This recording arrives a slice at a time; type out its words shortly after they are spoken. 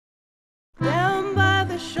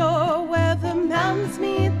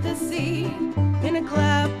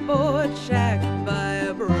cardboard shack by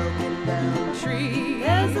a broken down tree.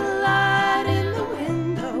 There's a light in the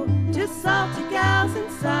window, just salty gals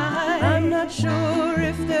inside. I'm not sure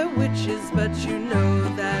if they're witches, but you know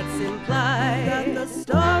that's implied. Got the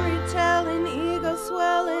storytelling, ego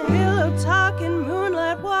swelling, pillow talking,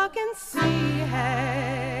 moonlight walking, sea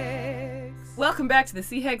hags. Welcome back to the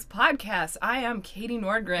Sea Hags podcast. I am Katie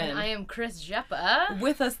Nordgren. And I am Chris Jeppa.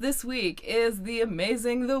 With us this week is the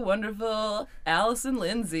amazing, the wonderful Allison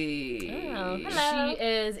Lindsay. Oh, hello. She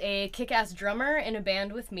is a kick-ass drummer in a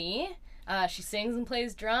band with me. She sings and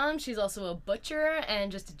plays drums. She's also a butcher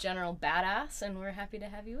and just a general badass, and we're happy to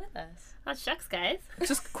have you with us. Oh, shucks, guys.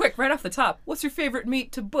 Just quick, right off the top, what's your favorite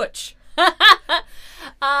meat to butch?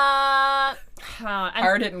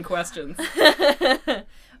 Hard-hitting questions.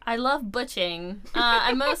 I love butching.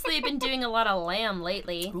 I've mostly been doing a lot of lamb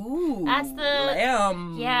lately. Ooh, that's the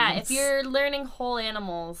lamb. Yeah, if you're learning whole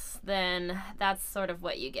animals, then that's sort of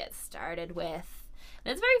what you get started with.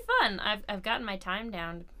 And it's very fun. I've gotten my time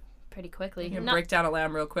down pretty quickly. You can break down a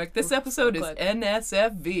lamb real quick. This episode is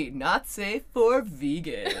NSFV, not safe for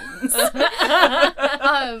vegans.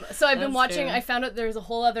 So I've been watching, true. I found out there's a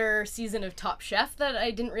whole other season of Top Chef that I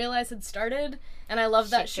didn't realize had started. And I love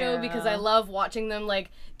that show because I love watching them,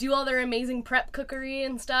 like, do all their amazing prep cookery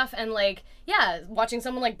and stuff. And, like, yeah, watching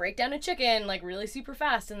someone, like, break down a chicken, like, really super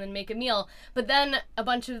fast and then make a meal. But then a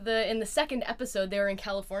bunch of in the second episode, they were in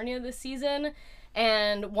California this season.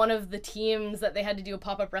 And one of the teams that they had to do a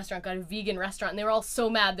pop-up restaurant got a vegan restaurant, and they were all so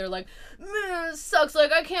mad. They're like, "Man, this sucks.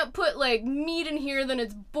 Like, I can't put, like, meat in here, then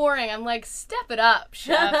it's boring." I'm like, step it up,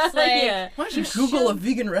 chefs. Like, yeah. Why don't you Google a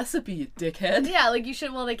vegan recipe, you dickhead? Yeah, like, you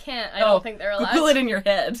should. Well, they can't. I don't think they're allowed. Google it in your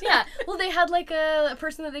head. Yeah. Well, they had, like, a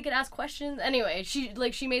person that they could ask questions. Anyway,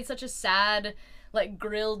 she made such a sad, like,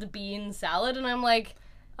 grilled bean salad, and I'm like,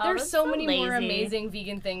 there's so many more amazing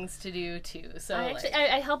vegan things to do, too. So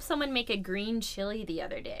I helped someone make a green chili the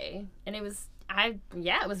other day, and it was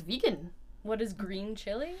vegan. What is green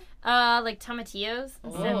chili? Like tomatillos,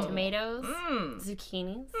 instead of tomatoes,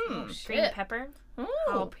 zucchinis, green pepper,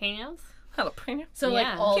 jalapenos. Jalapeno. So, like,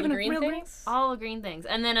 all the green things? All green things.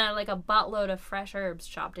 And then, like, a buttload of fresh herbs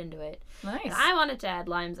chopped into it. Nice. And I wanted to add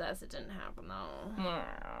lime zest. It didn't happen, though.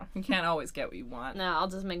 You can't always get what you want. No, I'll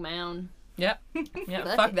just make my own. Yep.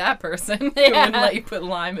 Yeah, fuck that person who wouldn't let you put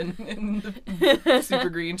lime in the super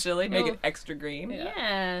green chili. Make it extra green.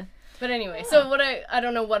 Yeah. But anyway, so what I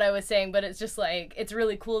don't know what I was saying, but it's just, like, it's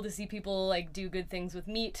really cool to see people, like, do good things with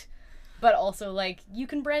meat. But also, like, you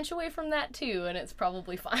can branch away from that, too, and it's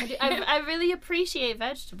probably fine. I really appreciate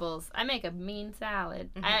vegetables. I make a mean salad.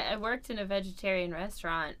 Mm-hmm. I worked in a vegetarian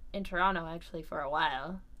restaurant in Toronto, actually, for a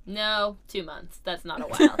while. No, 2 months. That's not a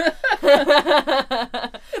while.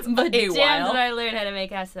 But damn, did I learn how to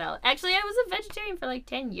make a salad. Actually, I was a vegetarian for, like,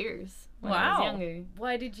 10 years when I was younger.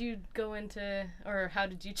 Why did you go into, or how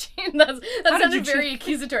did you change? That sounded very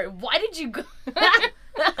accusatory. Why did you go...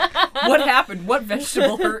 What happened? What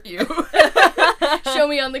vegetable hurt you? Show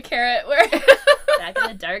me on the carrot. Where back in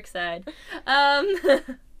the dark side.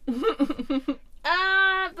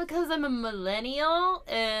 Because I'm a millennial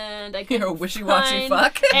and I couldn't You're a wishy-washy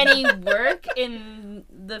find fuck. any work in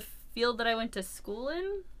the field that I went to school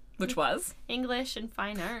in. Which was? English and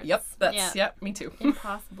fine arts. Yep, me too.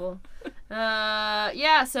 Impossible.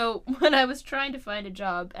 So when I was trying to find a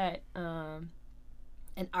job at an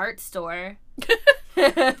art store,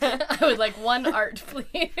 I would like one art,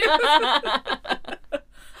 please.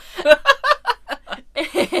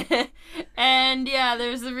 And yeah,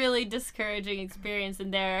 there's a really discouraging experience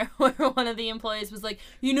in there where one of the employees was like,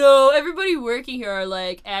 everybody working here are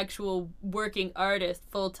like actual working artists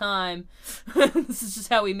full time. This is just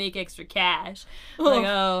how we make extra cash. Like,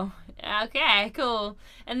 oh, okay, cool.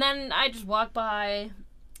 And then I just walked by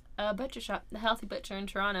a butcher shop, the Healthy Butcher in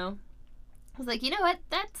Toronto. I was like, you know what?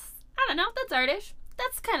 That's artish.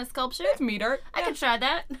 That's kind of sculpture. That's meat art. I could try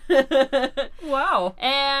that. Wow.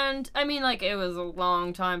 And, I mean, like, it was a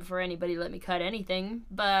long time before anybody let me cut anything.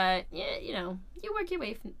 But, yeah, you work your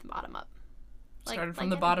way from the bottom up. Started from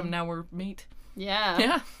the bottom, now we're meat.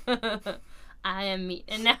 Yeah. Yeah. I am meat.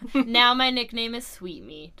 And now my nickname is Sweet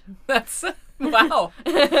Meat. That's... Wow.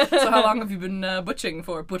 So how long have you been butchering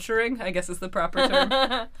for? Butchering, I guess is the proper term.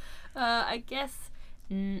 I guess,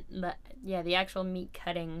 the actual meat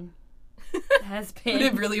cutting has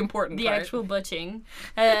been really important the part. actual butching.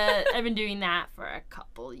 I've been doing that for a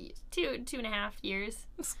couple years, 2.5 years.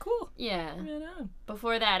 That's cool. Yeah. Yeah.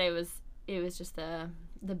 Before that, it was just the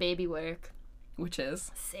baby work, which is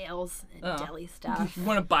sales and deli stuff. You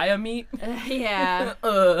want to buy a meat? Yeah.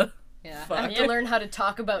 Yeah, Fuck. I have to learn how to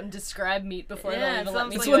talk about and describe meat before they'll even let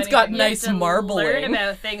me This do one's got anything. nice marbling. Learn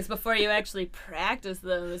about things before you actually practice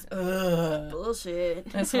those. Bullshit.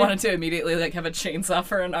 I just wanted to immediately like have a chainsaw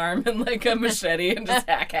for an arm and like a machete and just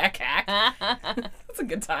hack. That's a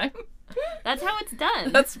good time. That's how it's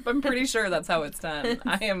done. I'm pretty sure that's how it's done.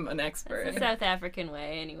 I am an expert. It's the South African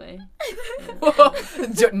way, anyway. Whoa.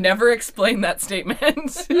 Never explain that statement.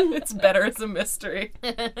 It's better as a mystery.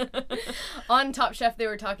 On Top Chef, they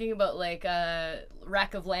were talking about like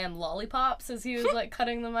rack of lamb lollipops as he was like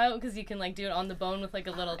cutting them out because you can like do it on the bone with like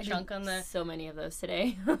a little chunk on the. So many of those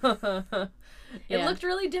today. It looked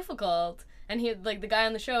really difficult, and he like the guy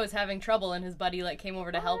on the show was having trouble, and his buddy like came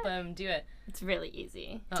over to help him do it. It's really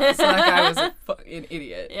easy. So that guy was an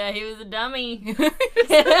idiot. Yeah, he was a dummy. He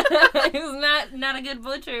was not a good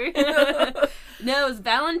butcher. No, it was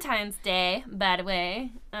Valentine's Day, by the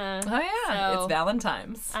way. Oh yeah, it's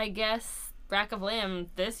Valentine's. I guess rack of lamb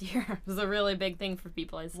this year was a really big thing for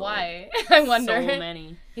people. I saw. Why? I wonder. So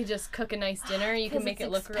many. You just cook a nice dinner. You can make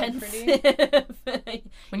it look real pretty.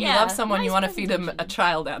 When you love someone, you want to feed them a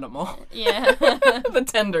child animal. Yeah. The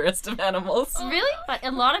tenderest of animals. Really? But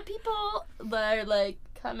a lot of people are like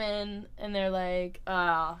come in and they're like,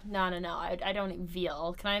 oh, no, I don't eat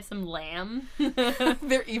veal. Can I have some lamb?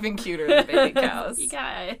 They're even cuter than baby cows. You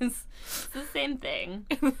guys, it's the same thing.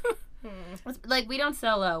 It's, like, we don't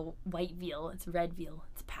sell white veal. It's red veal.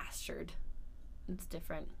 It's pastured. It's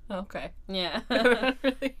different. Okay. Yeah.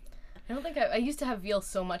 Really? I don't think I used to have veal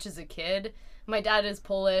so much as a kid. My dad is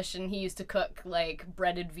Polish, and he used to cook like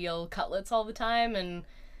breaded veal cutlets all the time, and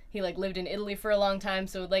he like lived in Italy for a long time.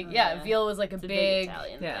 So like veal was like a big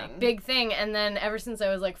Italian thing. big thing. And then ever since I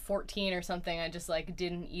was like 14 or something, I just like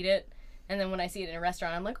didn't eat it. And then when I see it in a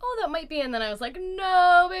restaurant, I'm like, oh, that might be. And then I was like,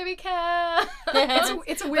 no, baby cow.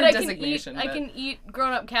 It's a weird designation. I can eat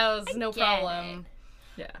grown-up cows, no problem.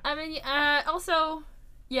 Yeah. I mean, also,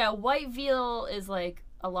 yeah, white veal is like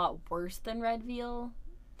a lot worse than red veal.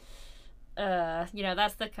 You know,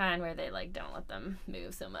 that's the kind where they like don't let them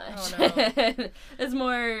move so much. Oh no. It's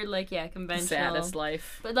more like conventional. Saddest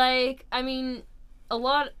life. But like, I mean, a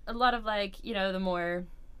lot of like, you know, the more,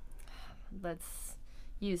 let's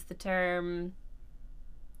use the term,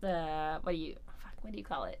 what do you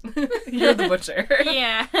call it? You're the butcher.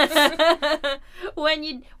 Yeah. when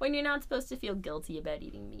you're not supposed to feel guilty about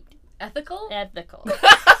eating meat. Ethical? Ethical.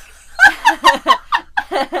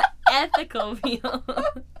 Ethical veal.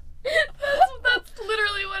 That's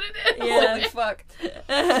literally what it is. Yeah. Holy fuck.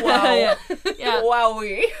 Wow. Yeah.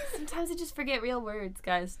 Wowee. Sometimes I just forget real words,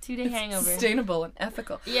 guys. 2-day hangover. Sustainable and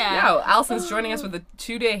ethical. Yeah. Yeah, Allison's joining us with a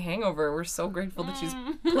 2-day hangover. We're so grateful that she's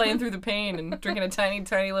playing through the pain and drinking a tiny,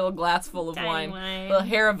 tiny little glass full of wine. The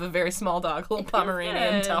hair of a very small dog, a little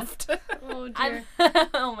Pomeranian good. tuft. Oh dear.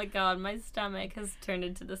 Oh my god, my stomach has turned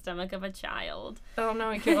into the stomach of a child. Oh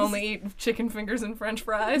no, he can only eat chicken fingers and french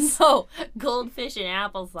fries. Oh, goldfish and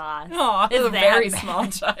applesauce. Oh, it's a that very bad? small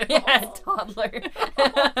child. Yeah, toddler.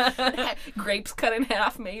 Grapes cut in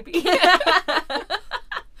half, maybe.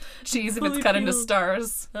 Cheese if it's cut into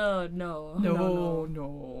stars. Oh no.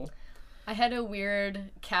 No. I had a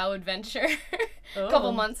weird cow adventure a Oh.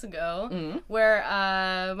 couple months ago where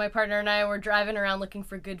my partner and I were driving around looking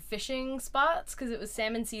for good fishing spots because it was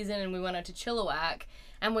salmon season, and we went out to Chilliwack,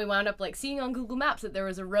 and we wound up like seeing on Google Maps that there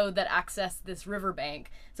was a road that accessed this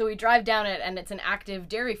riverbank. So we drive down it, and it's an active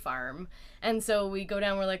dairy farm. And so we go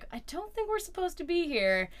down, we're like, I don't think we're supposed to be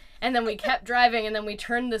here. And then we kept driving, and then we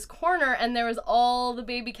turned this corner, and there was all the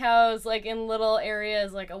baby cows, like, in little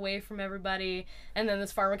areas, like, away from everybody. And then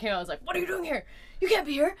this farmer came out and was like, what are you doing here? You can't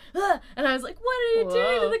be here. And I was like, what are you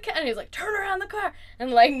doing to the cow? And he was like, turn around the car. And,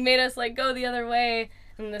 like, made us, like, go the other way.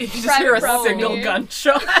 And this You just hear a property- single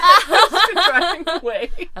gunshot driving away.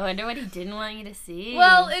 I wonder what he didn't want you to see.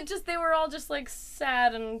 Well, they were all just, like,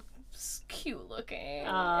 sad and cute looking.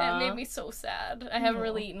 Aw. It made me so sad. I haven't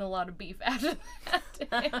really eaten a lot of beef after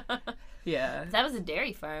that. Yeah. that was a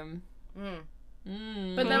dairy farm.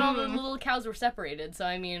 But then all the little cows were separated, so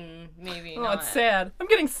I mean, maybe Oh, not. it's sad. I'm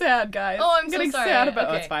getting sad, guys. Oh, I'm so getting sorry. sad about. Oh,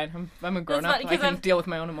 Okay. it's fine. I'm a grown That's up. fine, I 'cause can I'm- deal with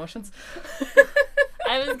my own emotions.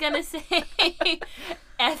 I was gonna say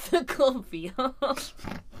ethical veal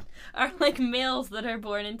are like males that are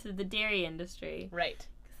born into the dairy industry Right.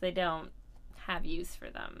 because they don't have use for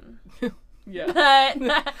them. Yeah.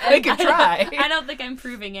 But They could try. I don't think I'm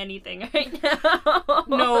proving anything right now.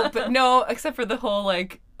 No, except for the whole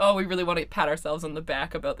like, oh, we really want to pat ourselves on the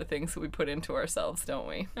back about the things that we put into ourselves, don't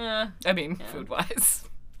we? I mean, food-wise.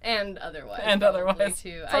 And otherwise. And probably, otherwise,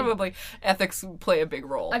 too. probably ethics play a big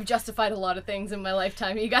role. I've justified a lot of things in my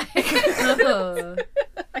lifetime, you guys. Oh.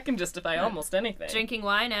 I I can justify almost anything. Drinking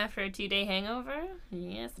wine after a 2-day hangover?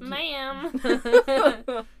 Yes, ma'am.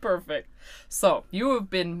 Perfect. So, you have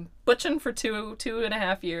been butching for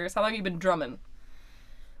 2.5 years. How long have you been drumming?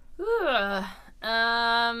 Ooh,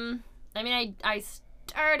 I mean, I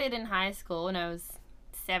started in high school when I was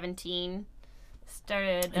 17.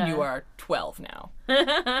 Started. And you are 12 now.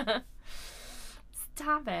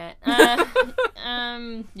 Stop it.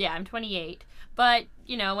 Yeah, I'm 28. But,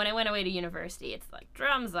 you know, when I went away to university, it's like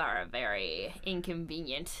drums are a very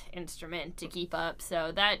inconvenient instrument to keep up.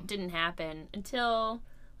 So that didn't happen until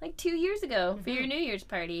like 2 years ago for your New Year's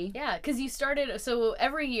party. Yeah, because you started, so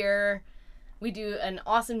every year we do an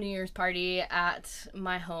awesome New Year's party at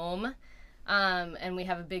my home. And we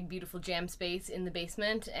have a big, beautiful jam space in the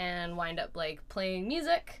basement and wind up like playing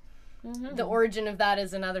music. Mm-hmm. The origin of that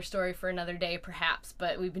is another story for another day, perhaps,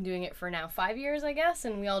 but we've been doing it for now 5 years, I guess,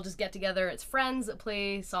 and we all just get together as friends that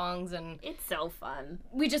play songs, and it's so fun.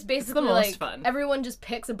 We just basically, like, fun. Everyone just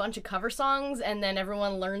picks a bunch of cover songs, and then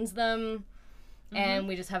everyone learns them, and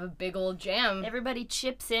we just have a big old jam. Everybody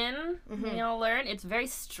chips in, we all learn. It's very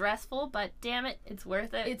stressful, but damn it, it's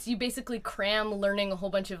worth it. It's, you basically cram learning a whole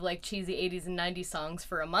bunch of, like, cheesy 80s and 90s songs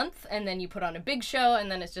for a month, and then you put on a big show, and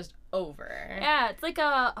then it's just over. Yeah, it's like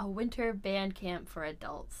a winter band camp for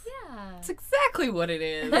adults. Yeah. It's exactly what it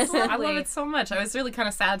is. I love it so much. I was really kind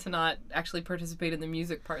of sad to not actually participate in the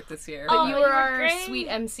music part this year. But you were our sweet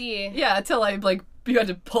MC. Yeah, until I, like, you had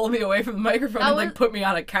to pull me away from the microphone and, like, put me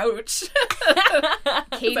on a couch.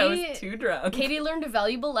 Katie, I was too drunk. Katie learned a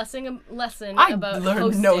valuable lesson about I learned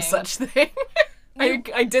hosting. no such thing.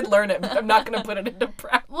 I did learn it, but I'm not going to put it into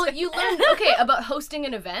practice. Well, you learned, about hosting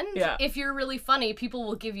an event. Yeah. If you're really funny, people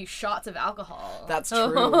will give you shots of alcohol. That's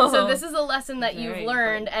true. So this is a lesson that you've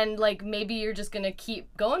learned, and, like, maybe you're just going to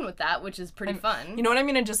keep going with that, which is pretty fun. You know what I'm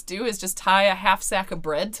going to just do is just tie a half sack of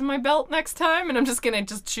bread to my belt next time, and I'm just going to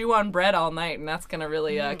just chew on bread all night, and that's going to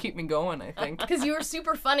really keep me going, I think. Because you were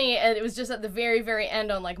super funny, and it was just at the very, very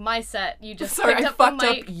end on, like, my set, you just Sorry, picked I up fucked the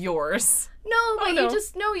mic. up yours. No, but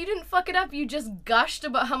you didn't fuck it up. You just gushed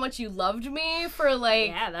about how much you loved me for, like...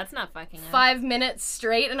 Yeah, that's not fucking up. 5 minutes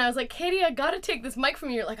straight, and I was like, Katie, I gotta take this mic from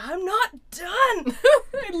you. You're like, I'm not done.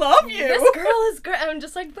 I love you. This girl is great. I'm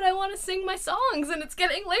just like, but I want to sing my songs, and it's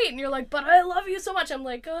getting late. And you're like, but I love you so much. I'm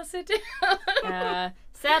like, go sit down.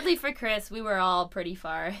 Sadly for Chris, we were all pretty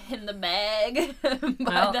far in the bag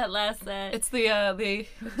by that last set. It's the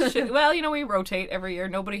well, you know, we rotate every year.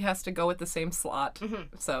 Nobody has to go with the same slot.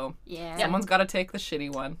 So someone's got to take the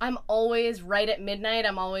shitty one. I'm always right at midnight.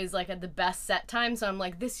 I'm always, like, at the best set time. So I'm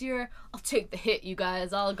like, this year, I'll take the hit, you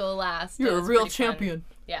guys. I'll go last. You're a real champion.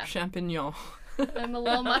 Fun. Yeah. Champignon. I'm a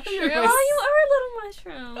little mushroom. Oh, you are a little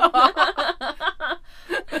mushroom.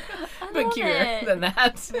 But cuter than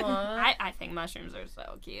that. I think mushrooms are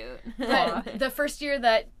so cute. But the first year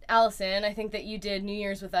that Allison, I think that you did New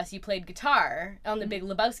Year's with us, you played guitar on the Big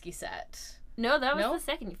Lebowski set. No, that was the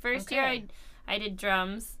second. First year I did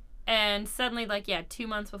drums. And suddenly, like, 2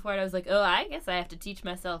 months before it, I was like, oh, I guess I have to teach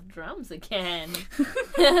myself drums again.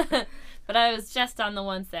 But I was just on the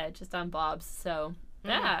one set, just on Bob's, so...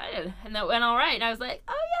 Yeah, and that went all right. And I was like,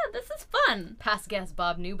 oh, yeah, this is fun. Past guest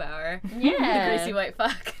Bob Neubauer. Yeah. The greasy white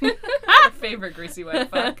fuck. Favorite greasy white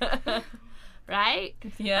fuck. Right?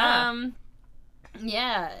 Yeah.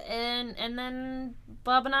 Yeah, and then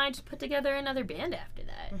Bob and I just put together another band after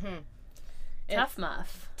that. Tough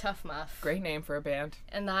Muff. Tough Muff. Great name for a band.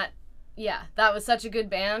 And that was such a good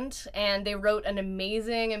band, and they wrote an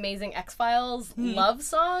amazing, amazing X-Files love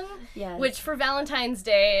song, which for Valentine's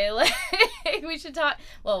Day, like, we should talk,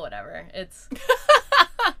 well, whatever, it's...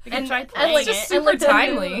 and try playing it's just super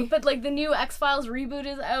timely. But, like, the new X-Files reboot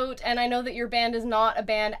is out, and I know that your band is not a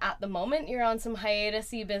band at the moment. You're on some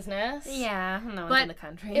hiatus-y business. Yeah, no one's in the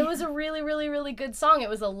country. It was a really, really, really good song. It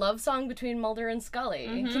was a love song between Mulder and Scully.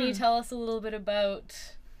 Can you tell us a little bit about...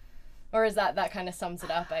 Or is that kind of sums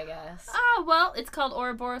it up, I guess? Oh, well, it's called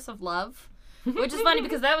Ouroboros of Love, which is funny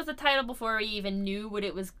because that was the title before we even knew what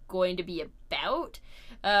it was going to be about.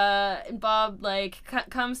 And Bob, like,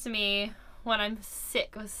 comes to me when I'm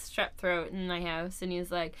sick with strep throat in my house, and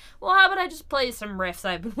he's like, well, how about I just play some riffs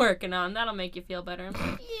I've been working on? That'll make you feel better. I'm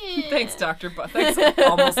like, yeah. Thanks, Dr. Bob. Thanks,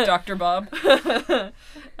 almost Dr. Bob.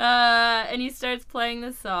 And he starts playing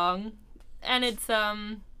this song, and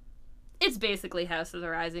it's basically House of the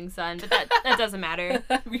Rising Sun, but that doesn't matter.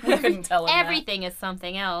 We couldn't tell him Everything is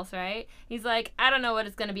something else, right? He's like, I don't know what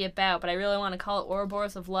it's going to be about, but I really want to call it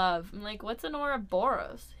Ouroboros of Love. I'm like, what's an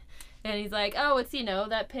Ouroboros? And he's like, oh, it's,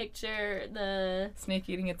 that picture, the... Snake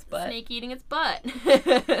eating its butt. Snake eating its butt.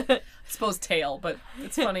 I suppose tail, but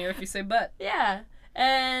it's funnier if you say butt. Yeah.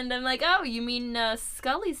 And I'm like, oh, you mean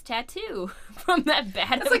Scully's tattoo from that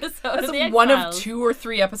bad episode of The X-Files. That's one of 2 or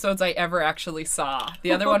 3 episodes I ever actually saw.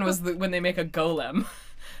 The other one was when they make a golem.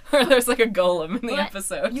 Or there's like a golem in the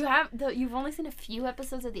episode. You've only seen a few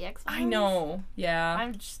episodes of The X-Files? I know,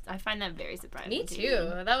 yeah. I find that very surprising. Me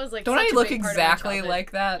too. That was like Don't such I a look big part exactly of my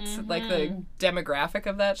like that? Like the demographic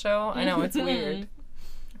of that show? I know, it's weird.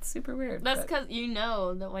 It's super weird. That's because you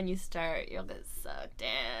know that when you start, you'll get sucked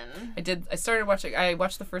in. I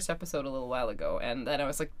watched the first episode a little while ago, and then I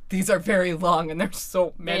was like, these are very long, and there's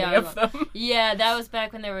so many of them. Yeah, that was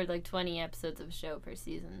back when there were like 20 episodes of a show per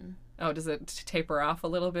season. Oh, does it taper off a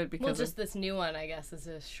little bit? Because just this new one, I guess, is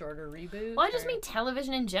a shorter reboot? Well, I just mean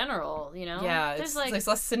television in general, you know? Yeah, there's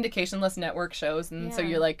less syndication, less network shows, and so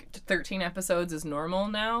you're like, 13 episodes is normal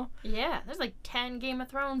now? Yeah, there's like 10 Game of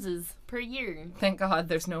Throneses per year. Thank God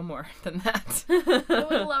there's no more than that. I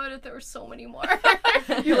would love it if there were so many more.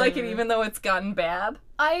 You like it even though it's gotten bad?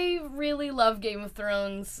 I really love Game of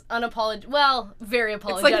Thrones. Very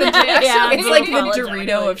apologetic. It's like it's like the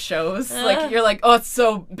Dorito of shows. Like you're like, oh, it's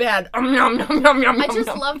so bad. I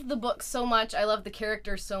just loved the book so much. I love the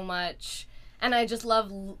characters so much, and I just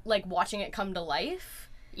love like watching it come to life.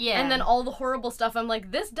 Yeah. And then all the horrible stuff, I'm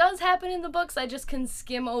like, this does happen in the books. I just can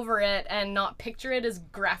skim over it and not picture it as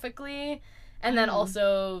graphically. And then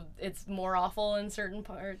also, it's more awful in certain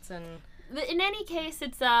parts and. In any case,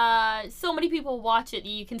 it's so many people watch it,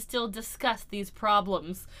 you can still discuss these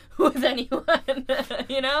problems with anyone,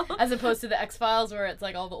 you know? As opposed to the X-Files, where it's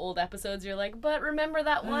like all the old episodes, you're like, but remember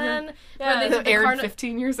that one? Yeah, where they aired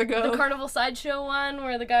 15 years ago. The Carnival Sideshow one,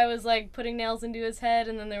 where the guy was like putting nails into his head,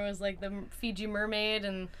 and then there was like the Fiji mermaid,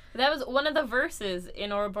 and... That was one of the verses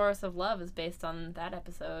in Ouroboros of Love is based on that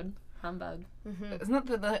episode. Humbug. Mm-hmm. Isn't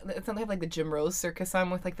that it's not they have like the Jim Rose circus on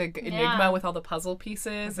with like the Enigma with all the plaque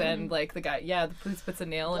pieces and like the guy the police puts a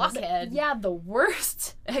nail in his head. Yeah, the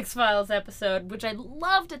worst X-Files episode, which I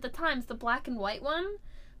loved at the time, is the black and white one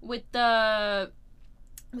with the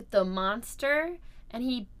monster, and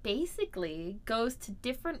he basically goes to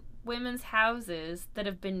different women's houses that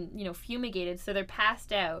have been, fumigated, so they're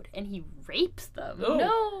passed out, and he rapes them. Oh.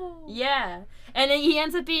 No. Yeah. And then he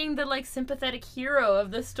ends up being the, sympathetic hero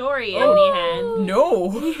of the story in the end.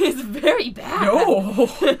 No. It's very bad. No.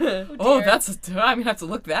 I'm gonna have to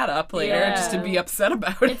look that up later just to be upset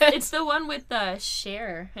about it. It's the one with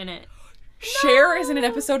Cher in it. Cher is in an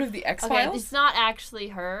episode of The X-Files? Okay, it's not actually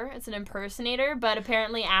her. It's an impersonator, but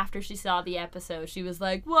apparently after she saw the episode, she was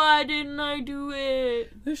like, why didn't I do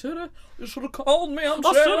it? They should have called me. I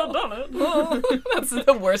should have done it. That's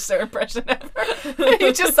the worst impression ever.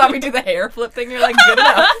 You just saw me do the hair flip thing. You're like, good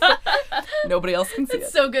enough. Nobody else can see it.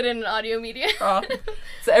 It's so good in an audio medium.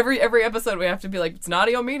 So every episode we have to be like, it's an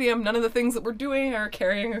audio medium. None of the things that we're doing are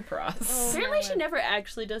carrying across. Apparently she never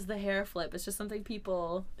actually does the hair flip. It's just something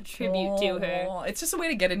people attribute to her. It's just a way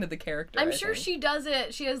to get into the character. I'm sure she does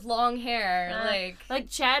it. She has long hair. Like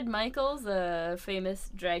Chad Michaels, a famous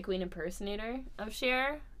drag queen impersonator of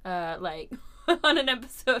Cher, on an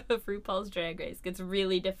episode of RuPaul's Drag Race, gets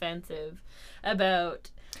really defensive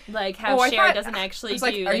about how Cher doesn't actually do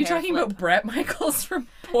the Are you hair talking flip. about Brett Michaels from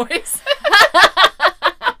Boys?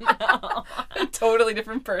 No. A totally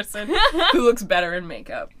different person who looks better in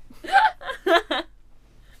makeup.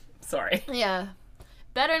 Sorry. Yeah.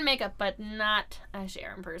 Better in makeup, but not a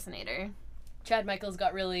Cher impersonator. Chad Michaels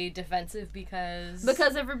got really defensive because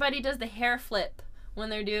everybody does the hair flip when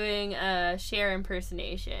they're doing a Cher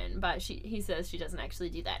impersonation, but he says she doesn't actually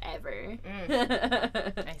do that ever.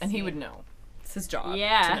 And he would know. It's his job.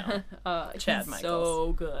 Yeah. Chad Michaels.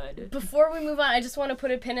 So good. Before we move on, I just want to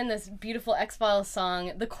put a pin in this beautiful X-Files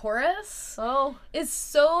song. The chorus is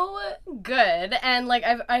so good, and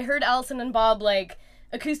I heard Allison and Bob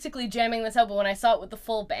acoustically jamming this out, but when I saw it with the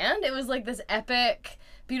full band, it was this epic,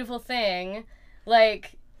 beautiful thing.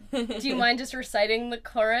 Do you mind just reciting the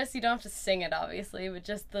chorus? You don't have to sing it, obviously, but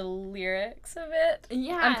just the lyrics of it.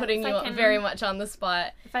 Yeah. I'm putting you very much on the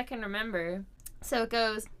spot. If I can remember. So it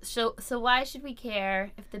goes, so why should we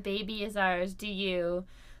care if the baby is ours? Do you?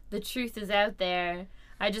 The truth is out there.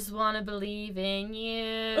 I just want to believe in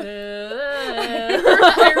you. I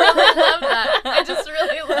really love that. I just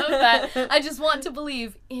really love that. I just want to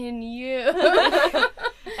believe in you.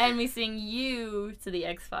 And we sing you to the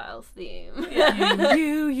X-Files theme. Yeah.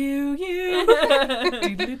 You.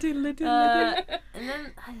 And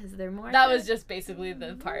then Is there more? That was just basically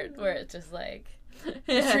the part where it's just like,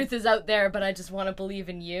 the truth is out there, but I just want to believe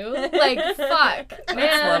in you. Like, fuck,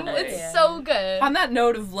 man, lovely. it's so good. On that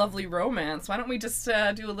note of lovely romance, why don't we just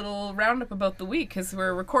do a little roundup about the week, because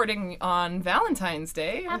we're recording on Valentine's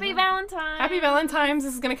Day. Happy Valentine's. Happy Valentine's.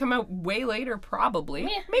 This is going to come out way later, probably.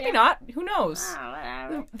 Maybe not. Who knows? Oh,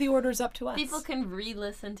 whatever. The order's up to us. People can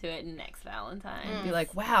re-listen to it next Valentine's. be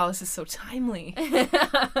like, wow, this is so timely.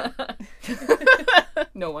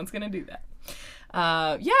 No one's going to do that.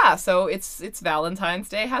 Yeah, so it's Valentine's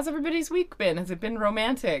Day. How's everybody's week been? Has it been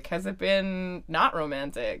romantic? Has it been not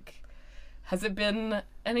romantic? Has it been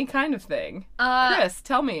any kind of thing? Chris,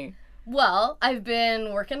 tell me. Well, I've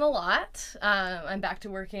been working a lot. I'm back to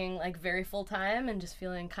working like very full time and just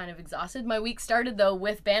feeling kind of exhausted. My week started though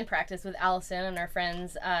with band practice with Allison and our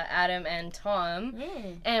friends Adam and Tom.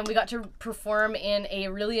 And we got to perform in a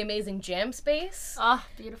really amazing jam space. Oh,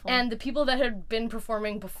 beautiful. And the people that had been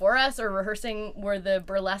performing before us or rehearsing were the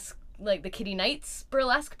burlesque, like the Kitty Knights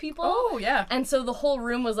burlesque people. Oh, yeah. And so the whole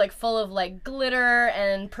room was like full of like glitter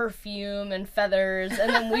and perfume and feathers. And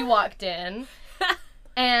then we walked in.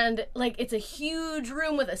 And, like, it's a huge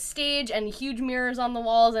room with a stage and huge mirrors on the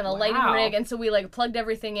walls and a lighting rig. And so we, like, plugged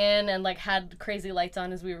everything in and, like, had crazy lights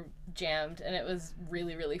on as we were jammed. And it was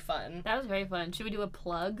really, really fun. That was very fun. Should we do a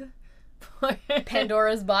plug?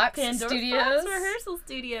 Pandora's Box Studios. Box Rehearsal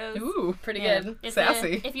Studios. Ooh. Pretty good.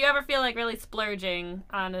 Sassy. If you ever feel like really splurging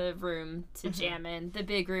on a room to jam in, the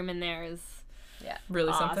big room in there is... Yeah. Really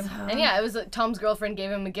awesome. something. And yeah, it was Tom's girlfriend gave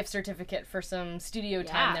him a gift certificate for some studio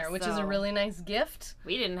time there, which is a really nice gift.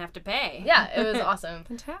 We didn't have to pay. Yeah, it was awesome.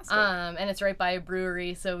 Fantastic. And it's right by a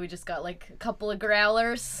brewery, so we just got like a couple of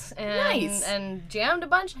growlers and jammed a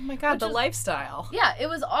bunch. Oh my god, the lifestyle. Yeah, it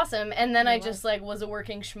was awesome. And then I just like was a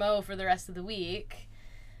working schmo for the rest of the week.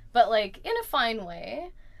 But like in a fine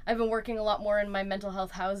way. I've been working a lot more in my mental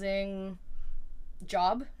health housing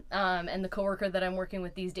job. And the coworker that I'm working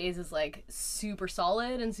with these days is like super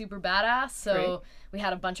solid and super badass. So we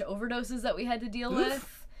had a bunch of overdoses that we had to deal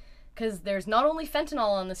with. Because there's not only fentanyl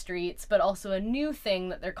on the streets, but also a new thing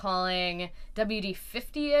that they're calling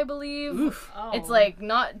WD-50, I believe. Oof. Oh. It's like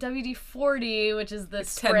not WD-40, which is the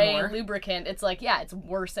spray lubricant. It's like, yeah, it's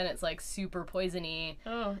worse and it's like super poisony.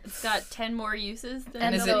 Oh, it's got 10 more uses than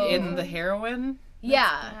And is it in the heroin?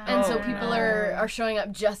 Yeah, and so people are showing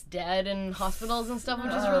up just dead in hospitals and stuff,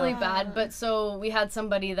 which is really bad. But so we had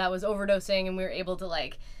somebody that was overdosing, and we were able to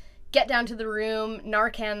like get down to the room,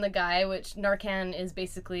 Narcan the guy, which Narcan is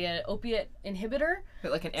basically an opiate inhibitor.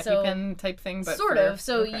 Like an EpiPen type thing, but sort of.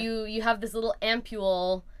 So you have this little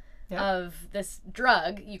ampule of this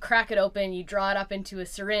drug. You crack it open, you draw it up into a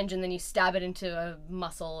syringe, and then you stab it into a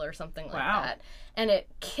muscle or something like that. And it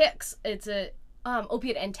kicks. It's a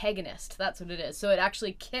opiate antagonist. That's what it is. So it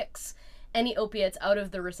actually kicks any opiates out of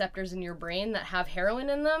the receptors in your brain that have heroin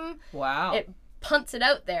in them. Wow. It punts it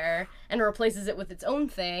out there and replaces it with its own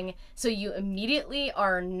thing. So you immediately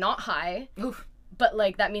are not high. Oof. But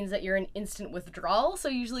like that means that you're in instant withdrawal. So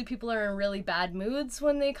usually people are in really bad moods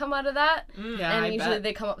when they come out of that. Yeah, and I usually bet.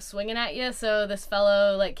 they come up swinging at you. So this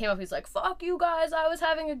fellow like came up, he's like, "Fuck you guys, I was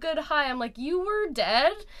having a good high." I'm like, "You were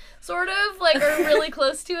dead?" Sort of, like, or really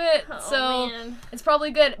close to it. Man. It's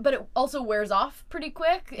probably good, but it also wears off pretty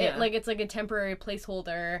quick. Yeah. It's like a temporary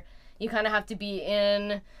placeholder. You kind of have to be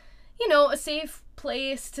in, you know, a safe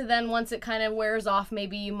place to then once it kind of wears off,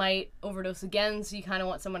 maybe you might overdose again, so you kind of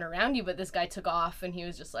want someone around you. But this guy took off and he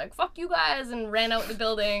was just like, "Fuck you guys," and ran out the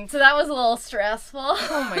building. So that was a little stressful.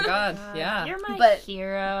 Oh my god, yeah. You're my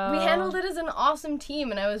hero. We handled it as an awesome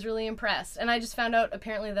team and I was really impressed. And I just found out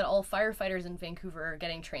apparently that all firefighters in Vancouver are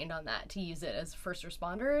getting trained on that to use it as first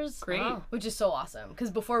responders. Great. Which is so awesome,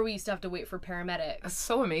 because before we used to have to wait for paramedics. It's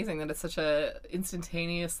so amazing that it's such a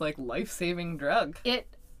instantaneous, like, life-saving drug. It,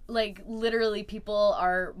 like, literally people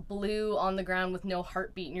are blue on the ground with no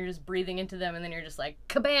heartbeat and you're just breathing into them and then you're just like,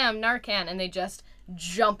 kabam, Narcan, and they just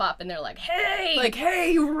jump up and they're like, "Hey!" Like,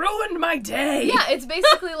 "Hey, you ruined my day!" Yeah, it's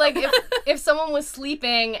basically like if someone was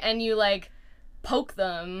sleeping and you, like, poke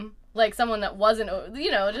them, like someone that wasn't,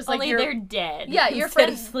 you know, just like only they're dead. Yeah, your instead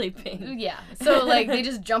friend of sleeping. Yeah, so like they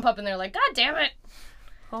just jump up and they're like, "God damn it!"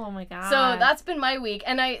 Oh my god. So that's been my week,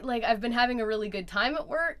 and I've been having a really good time at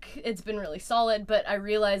work. It's been really solid, but I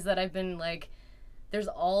realize that I've been like, there's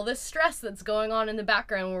all this stress that's going on in the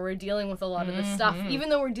background where we're dealing with a lot of this stuff, even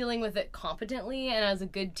though we're dealing with it competently and as a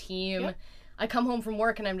good team. Yep. I come home from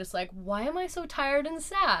work and I'm just like, why am I so tired and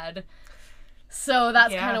sad? So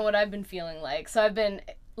that's kind of what I've been feeling like. So I've been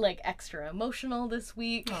like extra emotional this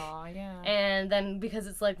week. Aw, yeah. And then because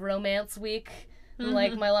it's like romance week, And,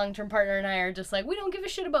 like, my long-term partner and I are just like, we don't give a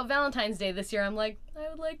shit about Valentine's Day this year. I'm like, I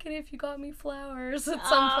would like it if you got me flowers at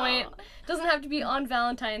some point. Doesn't have to be on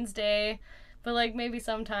Valentine's Day, but, like, maybe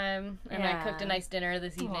sometime. And I cooked a nice dinner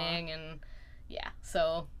this evening, and yeah,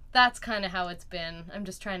 so that's kind of how it's been. I'm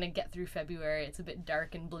just trying to get through February. It's a bit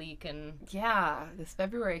dark and bleak, and yeah, this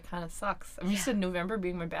February kind of sucks. I'm used to November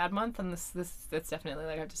being my bad month, and that's definitely,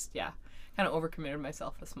 like, I've just, kind of overcommitted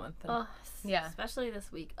myself this month. And, yeah, especially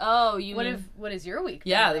this week. Oh, you mean... What is your week?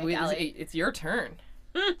 Yeah, like, it's your turn.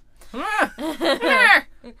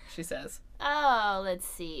 She says. Oh, let's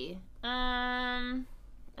see. I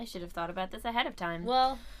should have thought about this ahead of time.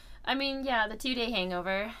 Well, I mean, yeah, the 2-day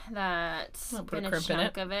hangover, that's been a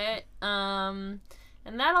chunk of it. And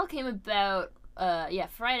that all came about,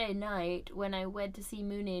 Friday night when I went to see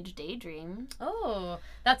Moon Age Daydream. Oh,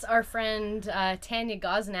 that's our friend Tanya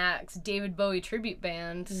Gosnack's David Bowie tribute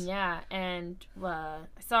band. Yeah, and I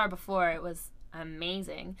saw her before. It was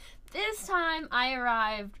amazing. This time I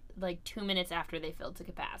arrived like 2 minutes after they filled to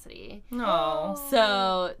capacity. Oh.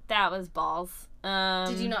 So that was balls.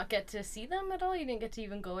 Did you not get to see them at all? You didn't get to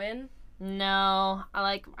even go in? No.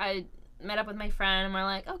 I met up with my friend and we're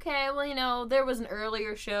like, okay, well, there was an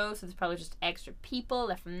earlier show, so there's probably just extra people.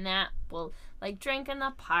 That from that, we'll like drink in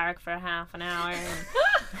the park for half an hour.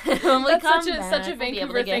 And when we That's come such a back, we'll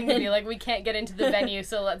Vancouver thing to be like, we can't get into the venue,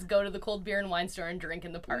 so let's go to the cold beer and wine store and drink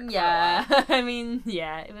in the park. Yeah. I mean,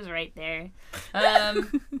 yeah, it was right there.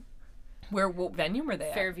 What venue were they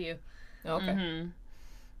at? Fairview. Oh, okay.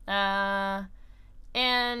 Mm-hmm.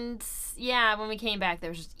 And yeah, when we came back,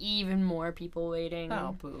 there was just even more people waiting.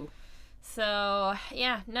 Oh, boo. So,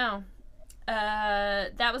 yeah, no.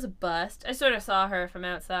 That was a bust. I sort of saw her from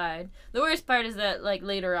outside. The worst part is that, like,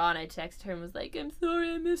 later on I texted her and was like, I'm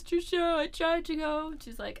sorry I missed your show. I tried to go. And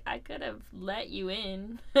she's like, I could have let you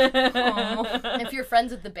in. If you're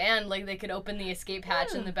friends with the band, like, they could open the escape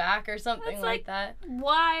hatch in the back or something like that.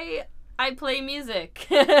 Why I play music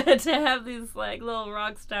to have these, like, little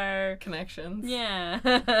rock star connections.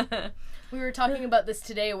 Yeah. We were talking about this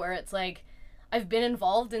today where it's like, I've been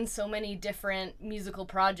involved in so many different musical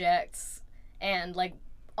projects and, like,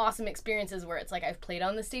 awesome experiences where it's like I've played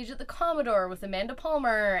on the stage at the Commodore with Amanda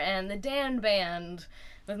Palmer and the Dan Band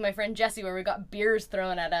with my friend Jessie where we got beers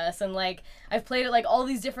thrown at us, and, like, I've played at, like, all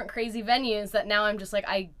these different crazy venues that now I'm just like,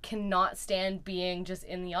 I cannot stand being just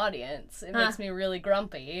in the audience. It makes me really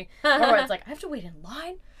grumpy. Or where it's like, I have to wait in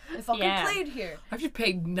line? I fucking played here. I have to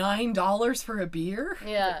pay $9 for a beer?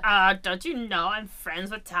 Yeah. Don't you know I'm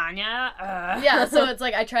friends with Tanya? Yeah, so it's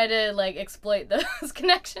like I try to, like, exploit those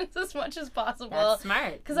connections as much as possible. That's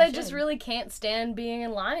smart. Because I just really can't stand being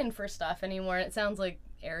in line for stuff anymore. And it sounds like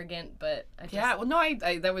arrogant, but I just... Yeah, well, no,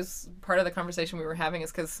 I that was part of the conversation we were having,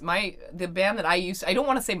 is because the band that I don't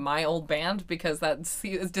want to say my old band because that's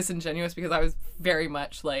disingenuous, because I was very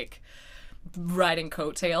much, like, riding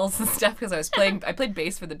coattails and stuff, because I played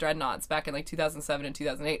bass for the Dreadnoughts back in, like, 2007 and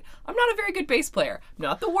 2008. I'm not a very good bass player. I'm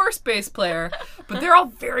not the worst bass player, but they're all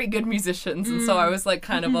very good musicians, and so I was, like,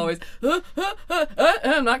 kind of always,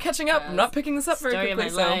 I'm not catching up. I'm not picking this up very quickly.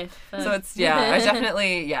 So it's, I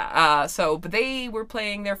definitely, but they were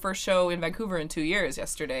playing their first show in Vancouver in 2 years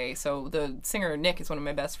yesterday, so the singer Nick is one of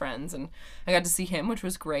my best friends, and I got to see him, which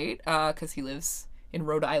was great, because he lives in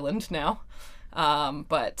Rhode Island now.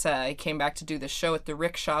 But I came back to do this show at the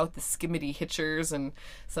Rickshaw with the Skimmity Hitchers and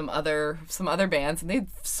some other bands, and they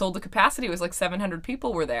sold the capacity. It was like 700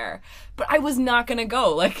 people were there. But I was not going to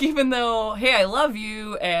go. Like, even though, hey, I love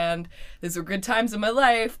you and these were good times in my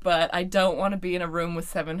life, but I don't want to be in a room with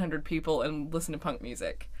 700 people and listen to punk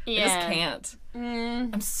music. Yeah. I just can't.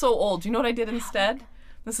 I'm so old. Do you know what I did instead?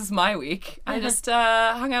 This is my week. I just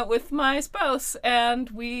hung out with my spouse and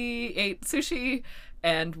we ate sushi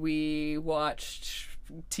and we watched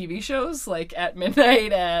TV shows like At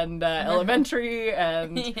Midnight and Elementary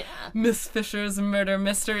and Miss Fisher's Murder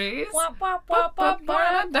Mysteries.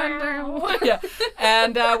 Yeah,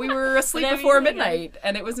 and we were asleep before midnight,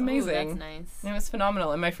 and it was amazing. Ooh, that's nice. It was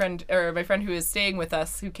phenomenal. And my friend who is staying with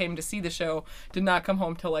us, who came to see the show, did not come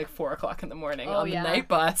home till like 4 o'clock in the morning on the night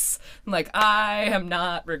bus. I'm like, I am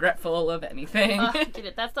not regretful of anything.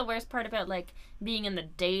 Dude, that's the worst part about like being in the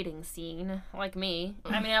dating scene, like me.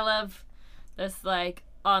 I mean, I love this like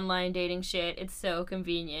online dating shit. It's so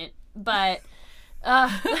convenient, but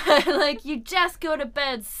like you just go to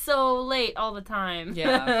bed so late all the time.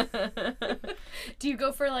 Yeah. Do you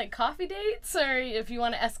go for like coffee dates, or if you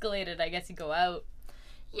want to escalate it, I guess you go out?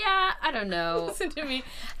 Yeah, I don't know. Listen to me.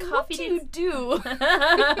 Coffee What do you dates- do?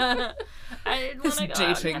 I This want to go out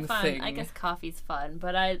and dating have fun. thing. I guess coffee's fun,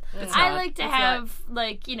 but I not. like to It's have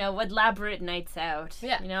like elaborate nights out.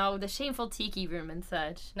 Yeah. The shameful tiki room and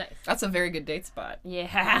such. Nice. That's a very good date spot.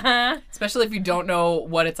 Yeah. Especially if you don't know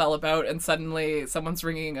what it's all about and suddenly someone's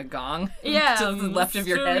ringing a gong Yeah. to the left of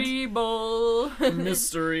your head. Mystery bowl.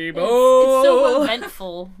 Mystery It's bowl. so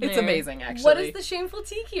eventful. It's there. amazing, actually. What is the Shameful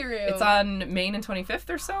Tiki Room? It's on Main and 25th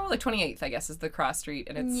or so, like 28th, I guess, is the cross street,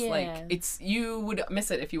 and it's Yeah. you would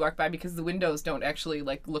miss it if you walk by because the windows don't actually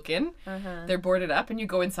like look in. Uh-huh. They're boarded up, and you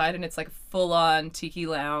go inside, and it's like full on tiki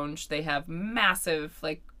lounge. They have massive,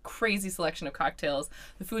 like crazy selection of cocktails.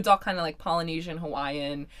 The food's all kind of like Polynesian,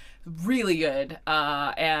 Hawaiian. Really good,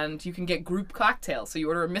 and you can get group cocktails. So you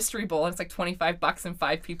order a mystery bowl, and it's like $25, and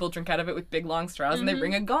 5 people drink out of it with big long straws, and they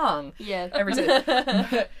bring a gong Yeah. every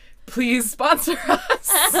time. Please sponsor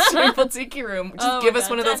us, Shameful Tiki Room. Just Oh give my us God.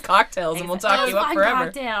 one of those cocktails, and we'll talk you up forever.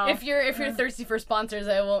 Cocktail. If you're thirsty for sponsors,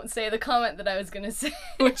 I won't say the comment that I was gonna say.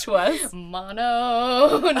 Which was?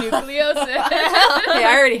 Mononucleosis. Hey,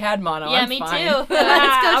 I already had mono. Yeah, I'm me fine. too. Let's go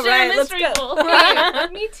All share right, a let's mystery go. bowl.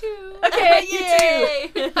 Me too. Okay, you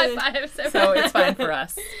too. Yay. High five. So it's fine for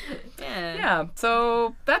us. Yeah. Yeah.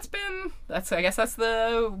 So I guess that's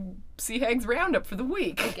the Sea Hags roundup for the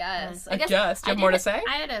week. I guess. I guess. Do you have more to say?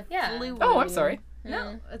 I had a Yeah. flu. Oh, I'm sorry.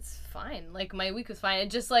 No, it's fine. Like, my week was fine. It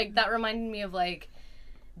just, like, that reminded me of, like,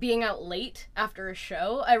 being out late after a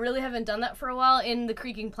show. I really haven't done that for a while. In the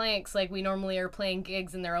Creaking Planks, like, we normally are playing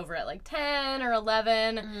gigs and they're over at, like, 10 or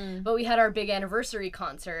 11. But we had our big anniversary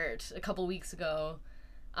concert a couple weeks ago.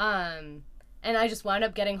 And I just wound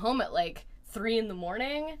up getting home at, like, 3 in the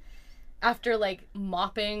morning. After, like,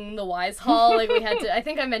 mopping the Wise Hall, like, we had to, I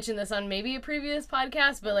think I mentioned this on maybe a previous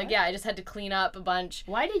podcast, but, like, yeah, I just had to clean up a bunch.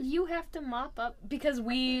 Why did you have to mop up? Because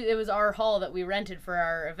it was our hall that we rented for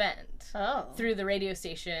our event. Oh. Through the radio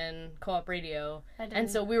station, Co-op Radio. I And didn't-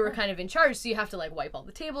 so we were kind of in charge, so you have to, like, wipe all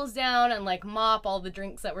the tables down and, like, mop all the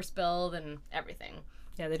drinks that were spilled and everything.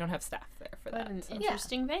 Yeah, they don't have staff there for What that. an so.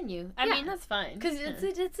 interesting venue. I Yeah. mean, that's fine. Because Yeah.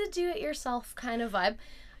 it's a do-it-yourself kind of vibe.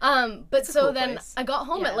 But It's a so cool then place. I got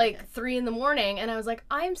home Yeah, at like okay. 3 in the morning and I was like,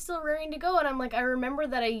 I'm still raring to go. And I'm like, I remember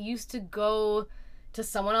that I used to go to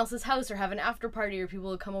someone else's house or have an after party or people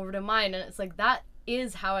would come over to mine. And it's like, that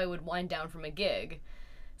is how I would wind down from a gig.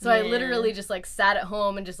 So I Yeah. literally just like sat at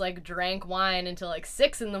home and just like drank wine until like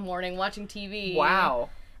 6 in the morning watching TV. Wow.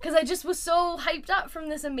 Because I just was so hyped up from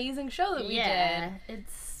this amazing show that we did.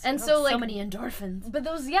 It's And so, like- so many endorphins. But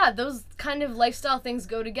those kind of lifestyle things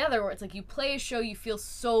go together where it's like you play a show, you feel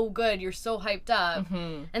so good, you're so hyped up,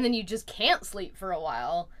 Mm-hmm. and then you just can't sleep for a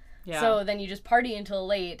while. Yeah. So then you just party until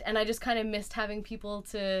late. And I just kind of missed having people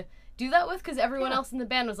to do that with because everyone else in the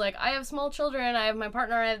band was like, I have small children, I have my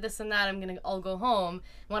partner, I have this and that, I'm going to all go home.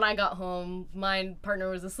 When I got home, my partner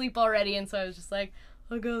was asleep already, and so I was just like,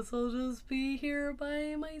 I guess I'll just be here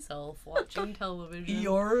by myself watching television.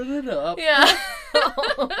 Yarn it up. Yeah.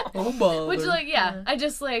 Oh, bother. Which, like, yeah, I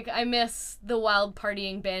just, like, I miss the wild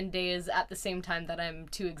partying band days at the same time that I'm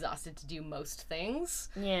too exhausted to do most things.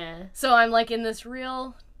 Yeah. So I'm, like, in this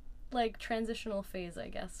real, like, transitional phase, I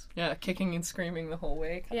guess. Yeah, kicking and screaming the whole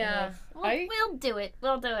way. kind Yeah. of. We'll do it.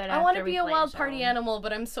 We'll do it. I want to after be we a play wild show. party animal,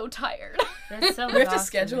 but I'm so tired. That's so We have to exhausting.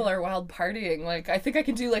 schedule our wild partying. Like, I think I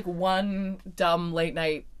can do like one dumb late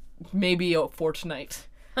night, maybe a fortnight.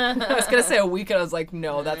 I was gonna say a week, and I was like,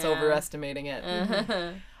 no, that's Yeah. overestimating it.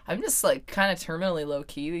 I'm just like kind of terminally low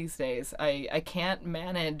key these days. I can't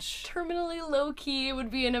manage. Terminally low key would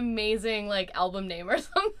be an amazing, like, album name or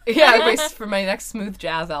something Yeah, for my next smooth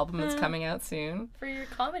jazz album that's coming out soon. for your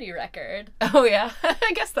comedy record. Oh yeah,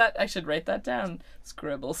 I guess that I should write that down.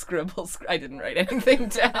 Scribble, scribble, I didn't write anything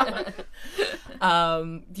down.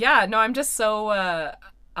 Yeah, no, I'm just so.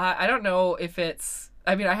 I don't know if it's.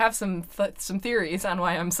 I mean, I have some theories on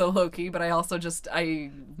why I'm so low key, but I also just I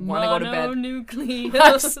want to go to bed. Mononucleosis.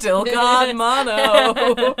 I've still got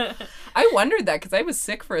mono. I wondered that because I was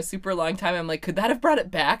sick for a super long time. I'm like, could that have brought it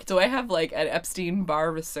back? Do I have like an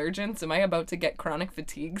Epstein-Barr resurgence? Am I about to get chronic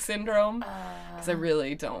fatigue syndrome? Because I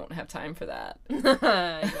really don't have time for that.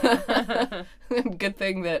 Good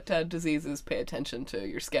thing that diseases pay attention to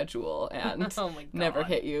your schedule and Oh my never God.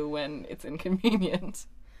 hit you when it's inconvenient.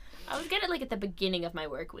 I was good at like at the beginning of my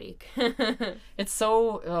work week. It's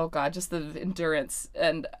so, oh God, just the endurance.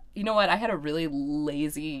 And you know what? I had a really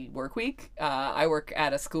lazy work week. I work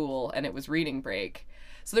at a school and it was reading break.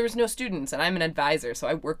 So there was no students and I'm an advisor, so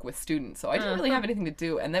I work with students. So I didn't really have anything to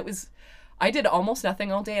do. And that was, I did almost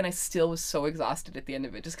nothing all day, and I still was so exhausted at the end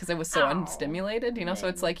of it, just because I was so unstimulated, you know? So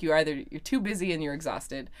it's like you're too busy and you're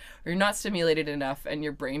exhausted, or you're not stimulated enough, and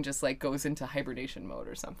your brain just, like, goes into hibernation mode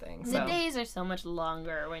or something. The days are so much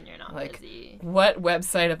longer when you're not busy. What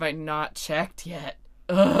website have I not checked yet?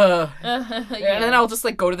 Ugh. And then I'll just,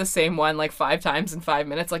 like, go to the same one, like, 5 times in 5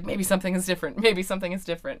 minutes, like, maybe something is different.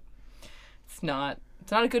 It's not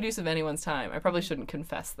a good use of anyone's time. I probably shouldn't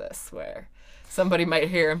confess this, where somebody might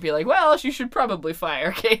hear and be like, well, she should probably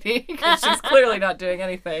fire Katie, because she's clearly not doing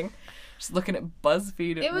anything. Just looking at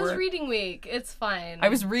BuzzFeed at work. It was reading week. It's fine. I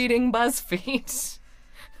was reading BuzzFeed.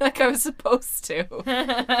 Like I was supposed to.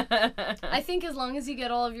 I think as long as you get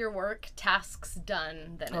all of your work tasks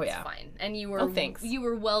done, then it's fine. And you were thanks. You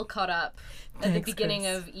were well caught up at the beginning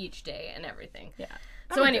of each day and everything. Yeah.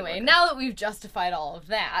 So anyway, now that we've justified all of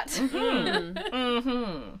that.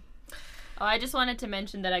 Oh, I just wanted to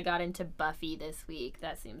mention that I got into Buffy this week.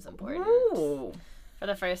 That seems important. Ooh. For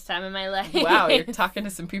the first time in my life. Wow, you're talking to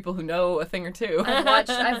some people who know a thing or two.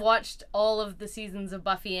 I've watched all of the seasons of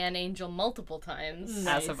Buffy and Angel multiple times.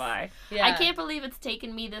 Nice. As have I. Yeah. I can't believe it's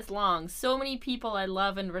taken me this long. So many people I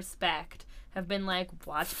love and respect have been like,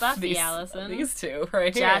 watch Buffy, Allison. These two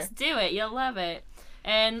right here. Just do it. You'll love it.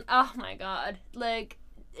 And, oh my god. I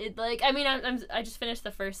just finished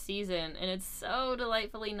the first season, and it's so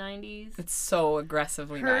delightfully 90s. It's so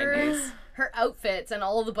aggressively 90s. Her outfits and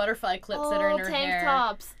all the butterfly clips that are in her tank hair.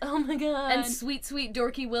 tops. Oh my god. And sweet, sweet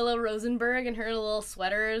dorky Willow Rosenberg and her little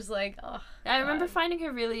sweaters. Like, oh. I remember finding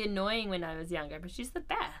her really annoying when I was younger, but she's the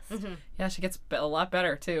best. Mm-hmm. Yeah, she gets a lot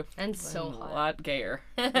better, too. And so hot. A lot gayer.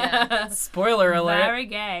 Yeah. Spoiler alert. Very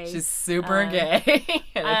gay. She's super gay.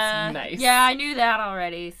 And it's nice. Yeah, I knew that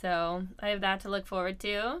already, so I have that to look forward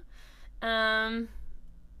to.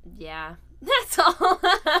 Yeah. That's all.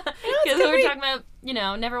 Because we were talking about,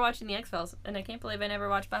 never watching the X-Files, and I can't believe I never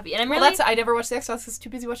watched Buffy. And I'm really... I never watched the X-Files because I was too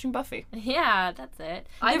busy watching Buffy. Yeah, that's it.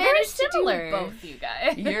 I managed to do both, you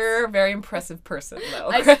guys. You're a very impressive person, though.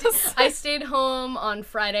 I stayed home on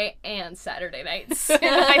Friday and Saturday nights in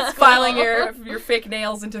high school. Filing your fake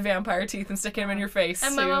nails into vampire teeth and sticking them in your face.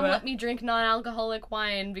 And my mom let me drink non-alcoholic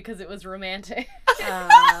wine because it was romantic.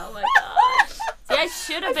 Oh my god. See, I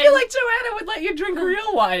should have been... I feel like Joanna would let you drink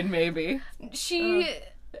real wine, maybe.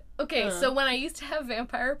 Okay, so when I used to have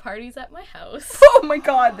vampire parties at my house... Oh my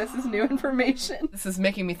god, this is new information. This is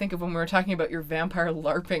making me think of when we were talking about your vampire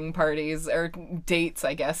LARPing parties, or dates,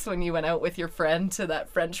 I guess, when you went out with your friend to that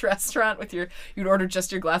French restaurant with you'd order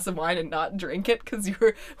just your glass of wine and not drink it because you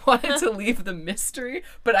wanted to leave the mystery.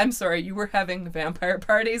 But I'm sorry, you were having vampire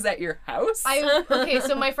parties at your house? Okay,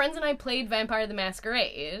 so my friends and I played Vampire the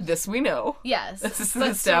Masquerade. This we know. Yes. This is an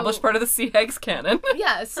established part of the Sea Hags canon.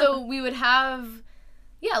 Yeah, so we would have...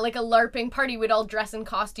 Yeah, like a LARPing party. We'd all dress in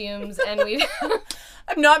costumes, and we'd...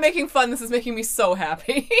 I'm not making fun. This is making me so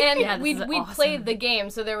happy. And we'd played the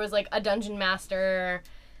game. So there was, like, a dungeon master,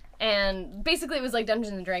 and basically it was like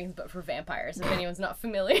Dungeons and Dragons, but for vampires, if anyone's not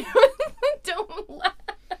familiar. Don't laugh.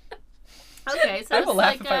 Okay, so I will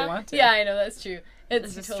laugh if I want to. Yeah, I know, that's true.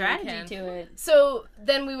 There's a strategy to it. So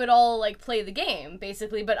then we would all, like, play the game,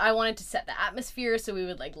 basically, but I wanted to set the atmosphere, so we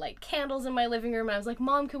would, like, light candles in my living room, and I was like,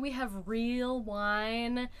 Mom, could we have real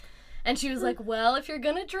wine? And she was like, well, if you're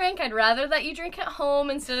gonna drink, I'd rather that you drink at home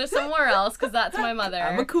instead of somewhere else, because that's my mother.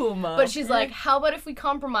 I'm a cool mom. But she's like, how about if we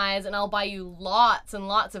compromise, and I'll buy you lots and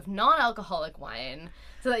lots of non-alcoholic wine,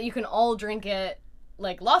 so that you can all drink it,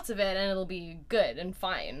 like, lots of it, and it'll be good and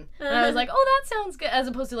fine. And I was like, oh, that sounds good, as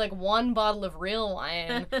opposed to, like, one bottle of real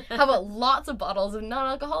wine. How about lots of bottles of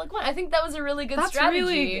non-alcoholic wine? I think that was a really good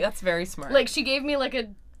strategy. That's very smart. Like, she gave me, like, a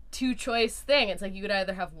two-choice thing. It's like, you could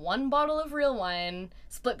either have one bottle of real wine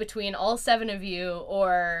split between all 7 of you,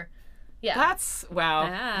 or... Yeah. That's,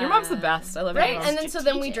 wow. Your mom's the best. I love right? your mom. And then so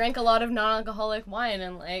then we drank a lot of non-alcoholic wine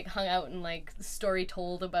and, like, hung out and, like, story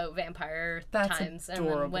told about vampire times.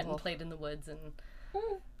 Adorable. And then went and played in the woods and...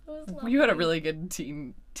 It was lovely. You had a really good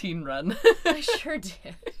teen run. I sure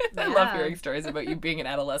did. I love hearing stories about you being an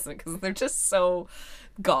adolescent because they're just so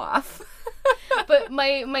goth. But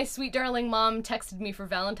my sweet darling mom texted me for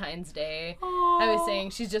Valentine's Day. Aww. I was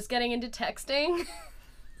saying she's just getting into texting.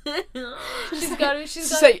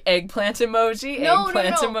 she's say eggplant emoji. No,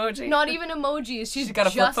 emoji. Not even emojis. She's got a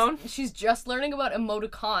flip phone. She's just learning about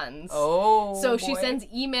emoticons. Oh, so she sends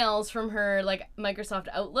emails from her, like, Microsoft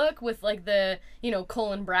Outlook with, like, the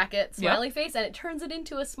colon bracket smiley face, and it turns it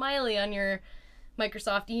into a smiley on your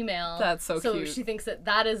Microsoft email. That's so cute. So she thinks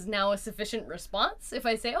that is now a sufficient response. If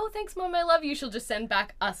I say, oh, thanks, Mom, I love you, she'll just send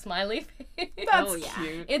back a smiley face. That's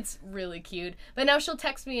cute. It's really cute. But now she'll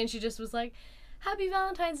text me and she just was like, happy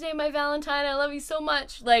Valentine's Day, my Valentine, I love you so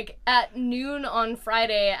much, like at noon on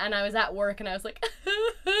Friday, and I was at work and I was like,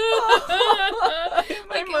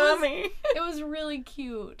 My mommy. It was really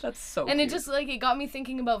cute. That's so and cute. it just like it got me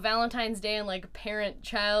thinking about Valentine's Day and like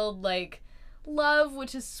parent-child like love,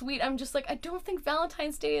 which is sweet. I'm just like, I don't think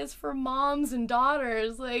Valentine's Day is for moms and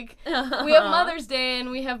daughters. Like, we have Mother's Day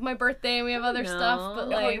and we have my birthday and we have other stuff, but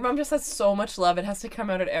No, like, your mom just has so much love. It has to come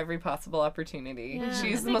out at every possible opportunity. Yeah.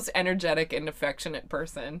 She's the most energetic and affectionate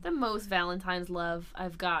person. The most Valentine's love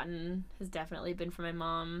I've gotten has definitely been from my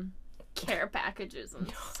mom. Care packages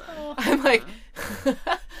and stuff. I'm like,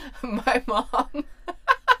 my mom.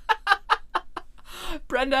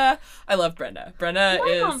 Brenda. I love Brenda. Brenda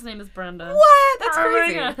My is... mom's name is Brenda. What? That's Oh my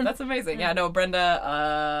crazy. God. That's amazing. Yeah, no,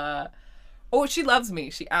 Brenda, oh, she loves me.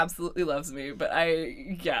 She absolutely loves me. But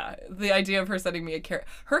the idea of her sending me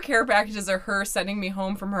her care packages are her sending me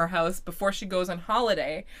home from her house before she goes on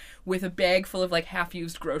holiday with a bag full of like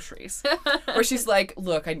half-used groceries. Where she's like,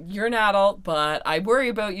 look, you're an adult, but I worry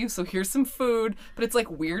about you, so here's some food. But it's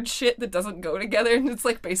like weird shit that doesn't go together, and it's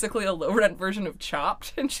like basically a low-rent version of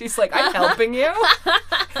Chopped. And she's like, I'm helping you.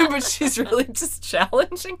 But she's really just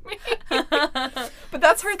challenging me. But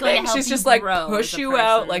that's her gonna thing. help She's you just like grow push as a you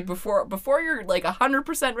out person. like before you're like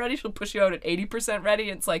 100% ready, she'll push you out at 80% ready.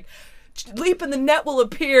 It's like, leap and the net will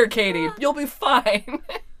appear, Katie. You'll be fine.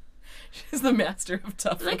 She's the master of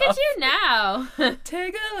tough Look love. at you now.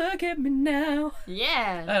 Take a look at me now.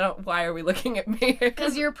 Yeah. Why are we looking at me?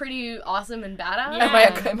 because you're pretty awesome and badass.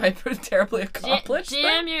 Yeah. Am I terribly accomplished?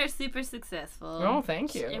 Jim, you're super successful. Oh,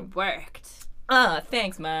 thank you. It worked.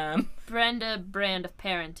 Thanks, Mom. Brenda brand of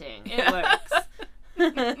parenting. It works.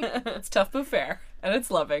 It's tough but fair, and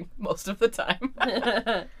it's loving most of the time.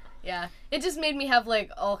 Yeah, it just made me have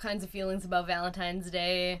like all kinds of feelings about Valentine's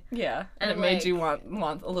Day. Yeah, and it And, made like- you want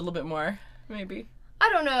a little bit more, maybe. I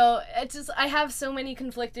don't know. It's just I have so many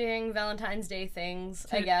conflicting Valentine's Day things.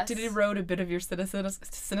 I guess. Did it erode a bit of your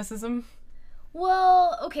cynicism?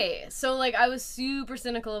 Well, okay. So like I was super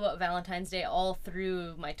cynical about Valentine's Day all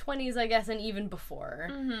through my 20s, I guess, and even before.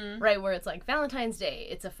 Mm-hmm. Right, where it's like Valentine's Day,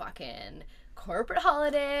 it's a fucking corporate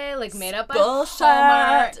holiday, like made up by Bullshit.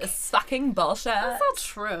 Hallmark. It's fucking bullshit. That's not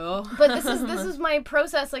true. But this is my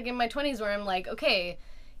process like in my 20s where I'm like, okay,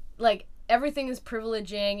 like everything is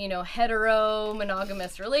privileging, you know, hetero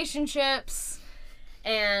monogamous relationships,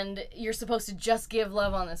 and you're supposed to just give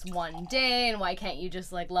love on this one day, and why can't you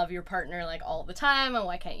just like love your partner like all the time, and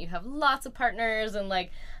why can't you have lots of partners? And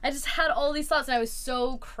like I just had all these thoughts and I was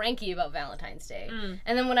so cranky about Valentine's Day.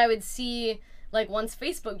 And then when I would see like once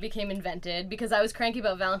Facebook became invented, because I was cranky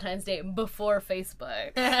about Valentine's Day before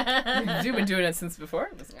Facebook. You've been doing it since before.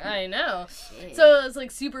 I know. So it was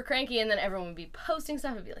like super cranky, and then everyone would be posting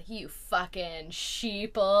stuff and be like, you fucking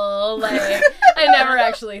sheeple. Like, I never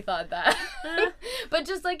actually thought that. But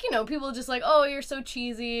just like, you know, people just like, oh, you're so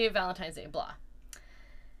cheesy, Valentine's Day, blah.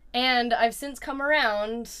 And I've since come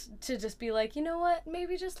around to just be like, you know what?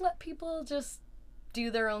 Maybe just let people just do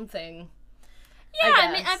their own thing. Yeah,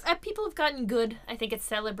 I mean, guess. people have gotten good, I think, at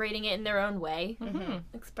celebrating it in their own way. Mm-hmm.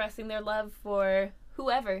 Expressing their love for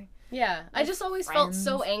whoever. Yeah, I just always felt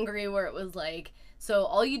so friends. angry where it was like, so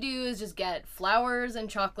all you do is just get flowers and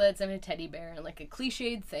chocolates and a teddy bear and like a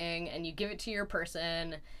cliched thing, and you give it to your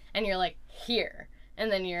person, and you're like, here.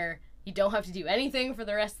 And then you don't have to do anything for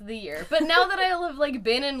the rest of the year. But now that I have like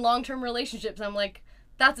been in long-term relationships, I'm like,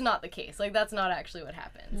 that's not the case. Like, that's not actually what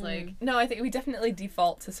happens. Like, No, I think we definitely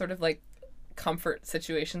default to sort of like comfort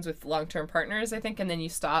situations with long-term partners, I think, and then you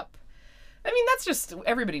stop. I mean, that's just,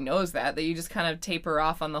 everybody knows that you just kind of taper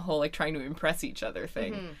off on the whole like trying to impress each other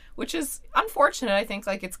thing, which is unfortunate. I think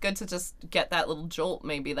like it's good to just get that little jolt,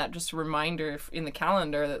 maybe that just reminder in the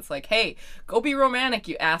calendar that's like, hey, go be romantic,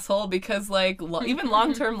 you asshole, because like even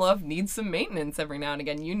long-term love needs some maintenance every now and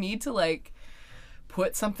again. You need to like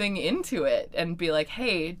put something into it and be like,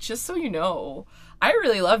 hey, just so you know, I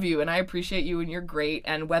really love you and I appreciate you and you're great.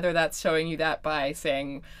 And whether that's showing you that by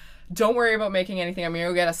saying, don't worry about making anything, I'm going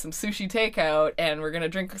to go get us some sushi takeout and we're going to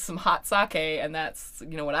drink some hot sake, and that's,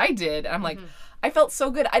 you know, what I did. And I'm like, I felt so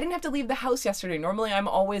good. I didn't have to leave the house yesterday. Normally I'm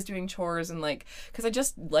always doing chores and like, because I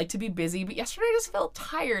just like to be busy, but yesterday I just felt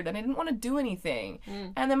tired and I didn't want to do anything.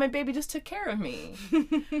 And then my baby just took care of me.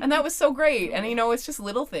 And that was so great. And you know, it's just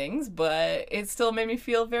little things, but it still made me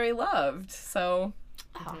feel very loved. So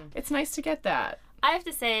it's nice to get that. I have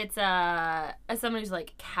to say, it's as someone who's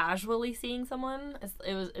like casually seeing someone,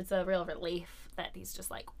 it's a real relief that he's just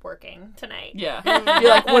like working tonight. Yeah. Be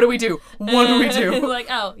like, what do we do? What do we do? Like,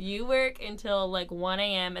 oh, you work until like 1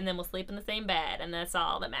 a.m. and then we'll sleep in the same bed, and that's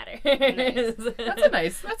all that matters.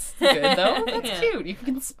 That's good though. That's Yeah. cute. You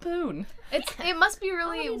can spoon. It must be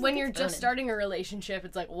really Oh, he's when like you're it's just boning. starting a relationship.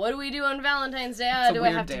 It's like, what do we do on Valentine's Day? It's a Do I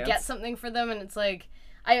weird have to dance. get something for them? And it's like,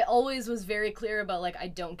 I always was very clear about like I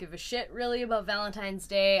don't give a shit really about Valentine's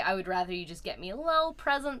Day. I would rather you just get me little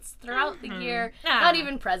presents throughout the year. Not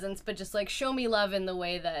even presents, but just like show me love in the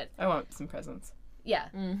way that I want some presents. yeah,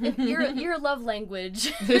 your love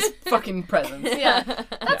language. Just fucking presents. Yeah,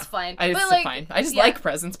 that's fine. It's but, like, fine. I just yeah. like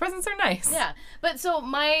presents. Presents are nice. Yeah, but so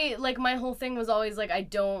my whole thing was always like I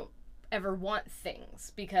don't ever want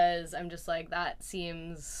things because I'm just like that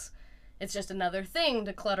seems it's just another thing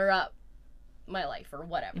to clutter up my life or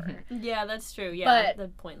whatever. Yeah, that's true. Yeah, But the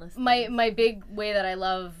pointless. My big way that I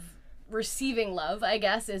love receiving love, I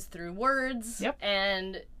guess, is through words. Yep.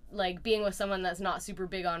 And like being with someone that's not super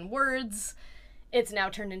big on words, it's now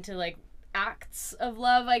turned into like acts of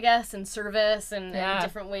love, I guess, and service and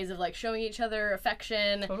different ways of like showing each other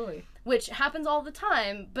affection. Totally. Which happens all the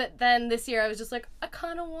time, but then this year I was just like, I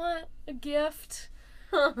kind of want a gift.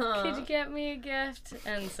 Could you get me a gift?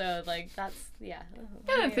 And so, like, that's, yeah.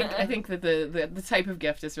 Yeah, I think that the type of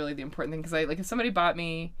gift is really the important thing, because if somebody bought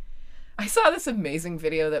me, I saw this amazing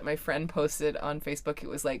video that my friend posted on Facebook. It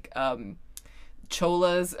was like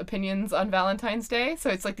Chola's opinions on Valentine's Day. So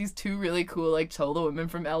it's like these two really cool like Chola women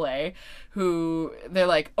from LA who they're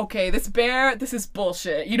like, okay, this bear, this is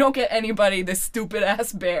bullshit. You don't get anybody this stupid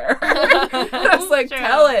ass bear. I was like, True.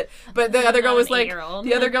 tell it. But the other girl Not was an like, 8-year-old.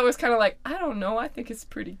 the other girl was kind of like, I don't know, I think it's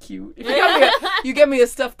pretty cute. If you get me a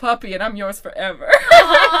stuffed puppy and I'm yours forever.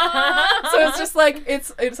 So it's just like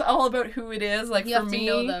it's all about who it is. Like You for have me, to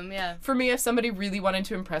know them, yeah. for me, if somebody really wanted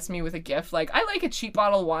to impress me with a gift, like I like a cheap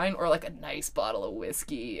bottle of wine or like a nice bottle of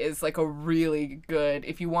whiskey is like a really good.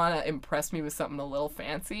 If you want to impress me with something a little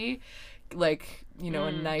fancy, like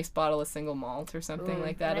a nice bottle of single malt or something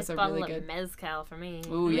like that nice is a bottle really of good. mezcal for me.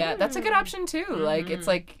 Ooh, yeah, that's a good option too. Like it's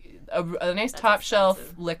like a nice top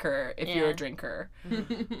shelf liquor if you're a Yeah. drinker,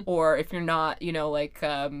 or if you're not,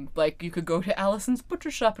 like you could go to Allison's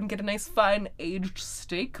butcher shop and get a nice fine aged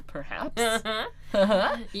steak, perhaps.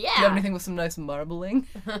 Yeah. Do you have anything with some nice marbling?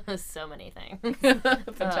 So many things.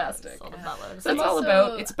 Fantastic. Sold a buttload of So it's all also-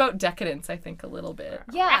 about about decadence, I think, a little bit.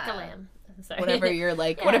 Yeah. Rack-a-lamb. Sorry. Whatever your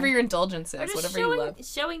Yeah. whatever your indulgence Or is, just whatever you love.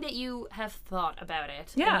 showing that you have thought about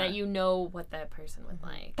it. Yeah. And that you know what that person would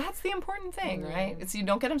like. That's the important thing, right? It's you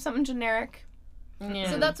don't get them something generic. Yeah.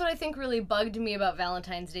 So that's what I think really bugged me about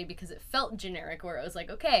Valentine's Day because it felt generic where it was like,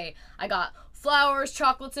 okay, I got flowers,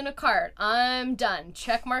 chocolates in a cart. I'm done.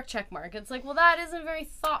 Check mark, check mark. It's like, well, that isn't very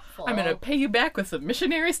thoughtful. I'm gonna pay you back with some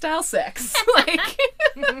missionary style sex. Like,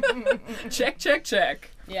 check, check,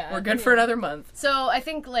 check. Yeah. We're good for another month. So I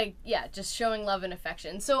think, just showing love and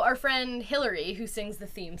affection. So our friend Hillary, who sings the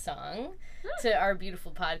theme song to our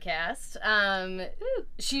beautiful podcast,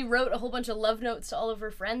 she wrote a whole bunch of love notes to all of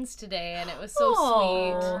her friends today, and it was so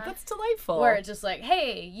sweet. That's delightful. Where it's just like,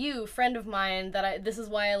 hey, you, friend of mine, this is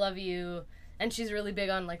why I love you. And she's really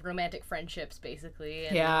big on, like, romantic friendships, basically.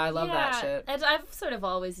 And Yeah, I love that shit. And I've sort of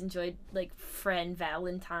always enjoyed, like, friend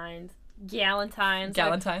Valentines. Galentines.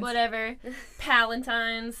 Galentines? Whatever.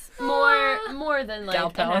 Palentines. More than, like, Gal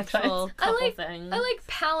an Palentines. actual couple thing. I like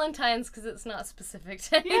Palentines because it's not specific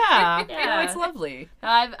to Yeah, Yeah. it's lovely.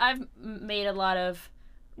 I've made a lot of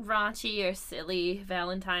raunchy or silly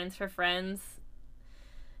Valentines for friends.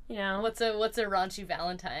 You know. What's a raunchy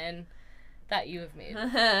Valentine that you have made?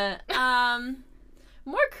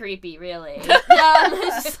 More creepy, really.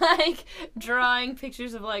 It's just like drawing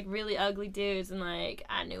pictures of like really ugly dudes, and like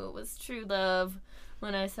I knew it was true love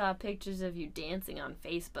when I saw pictures of you dancing on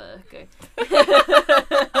Facebook. Things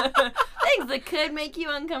that could make you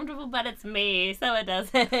uncomfortable, but it's me, so it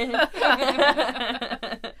doesn't.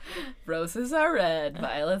 Roses are red,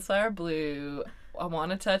 violets are blue. I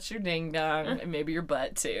want to touch your ding dong and maybe your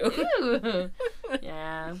butt too. Ooh.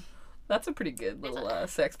 Yeah. That's a pretty good little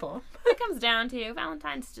sex poem. It comes down to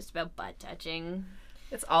Valentine's just about butt touching.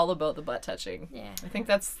 It's all about the butt touching. Yeah. I think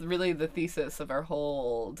that's really the thesis of our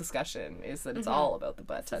whole discussion is that it's all about the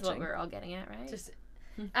butt That's touching. what we're all getting at, right? Just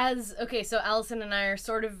so Allison and I are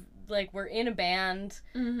sort of like we're in a band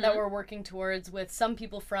that we're working towards with some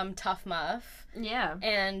people from Tough Muff yeah.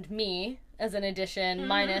 and me as an addition,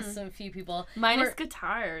 minus a few people. Minus We're-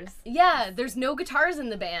 guitars. Yeah, there's no guitars in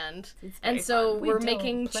the band. It's And very so fun. We we're don't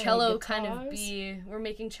making play cello guitars. we're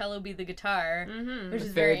making cello be the guitar, which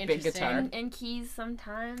is Very very big interesting. guitar. And keys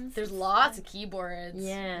sometimes. There's lots of keyboards.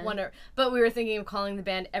 Yeah. But we were thinking of calling the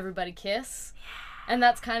band Everybody Kiss. And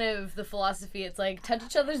that's kind of the philosophy. It's like, touch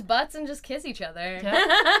each other's butts and just kiss each other.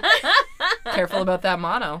 Careful about that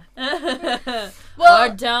mono. Well,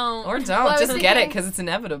 or don't. Or don't. Well, Just get it because it's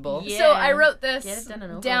inevitable. Yeah. so I wrote Get this it done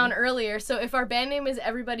and over down with. earlier. So if our band name is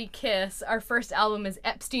Everybody Kiss, our first album is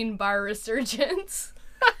Epstein Bar Resurgence.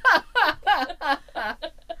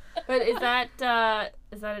 But is that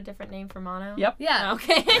a different name for mono? Yep. Yeah.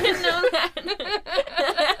 Okay, I didn't know that.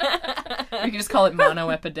 We could just call it mono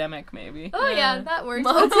epidemic, maybe. Oh yeah, Yeah. that works.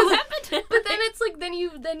 Mono But then epidemic. it's like then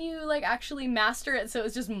you like actually master it so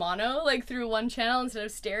it's just mono like through one channel instead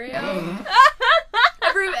of stereo.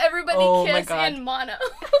 Everybody Oh my kiss God. in mono.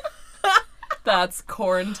 That's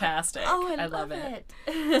corntastic. Oh, I love love it.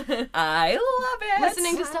 I love it.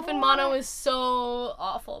 Listening to stuff in mono is so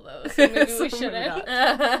awful though. So maybe So we shouldn't.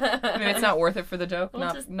 I mean, it's not worth it for the joke. We'll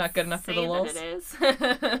not just not good enough for the say lulz. that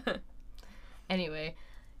it is. Anyway,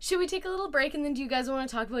 should we take a little break and then do you guys want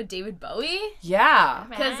to talk about David Bowie? Yeah.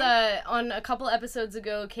 Because on a couple episodes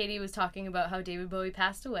ago, Katie was talking about how David Bowie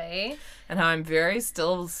passed away. And how I'm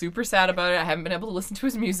still super sad about it. I haven't been able to listen to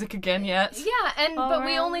his music again yet. Yeah, but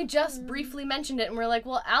we Alright. only just briefly mentioned it, and we're like,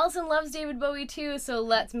 well, Allison loves David Bowie too, so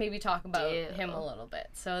let's maybe talk about Deal. him a little bit.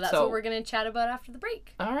 So that's So- what we're going to chat about after the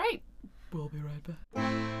break. All right. We'll be right back.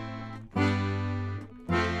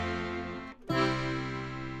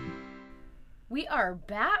 We are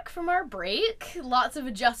back from our break. Lots of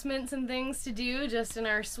adjustments and things to do just in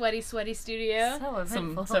our sweaty studio. So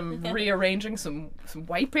eventful. Some rearranging, some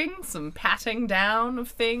wiping, some patting down of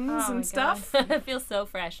things Oh my and stuff. God. I feel so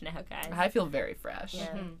fresh now, guys. I feel very fresh.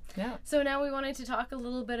 Yeah. Yeah. So now we wanted to talk a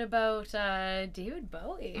little bit about David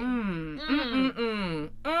Bowie.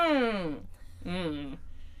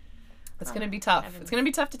 It's gonna be tough. heavens. It's gonna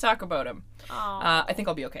be tough to talk about him. Aw. I think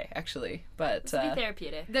I'll be okay, actually. But Be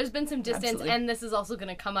therapeutic. There's been some distance, Absolutely. and this is also going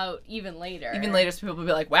to come out even later. even later, people will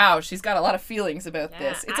be like, "Wow, she's got a lot of feelings about Yeah,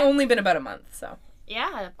 this." It's I- only been about a month, so.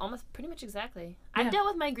 Yeah, almost pretty much exactly. Yeah. I've dealt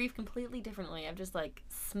with my grief completely differently. I've just like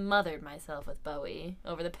smothered myself with Bowie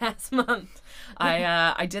over the past month.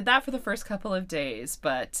 I did that for the first couple of days,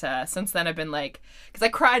 but since then I've been like, because I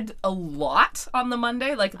cried a lot on the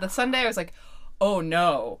Monday. Like the Sunday, I was like, "Oh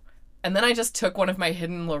no." And then I just took one of my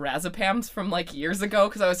hidden lorazepams from like years ago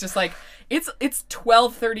because I was just like, it's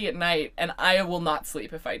 12:30 at night and I will not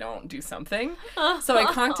sleep if I don't do something. So I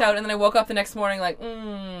conked out and then I woke up the next morning like,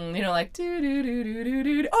 like do do do do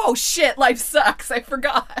do do. Oh shit, life sucks. I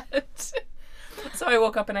forgot. So I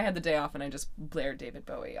woke up and I had the day off and I just blared David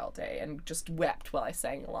Bowie all day and just wept while I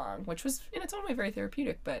sang along, which was in its own way very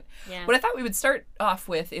therapeutic. But Yeah. what I thought we would start off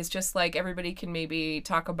with is just like everybody can maybe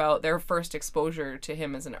talk about their first exposure to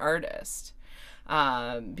him as an artist.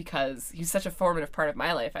 Because he's such a formative part of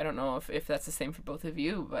my life. I don't know if that's the same for both of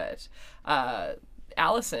you, but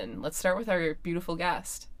Allison, let's start with our beautiful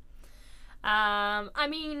guest. I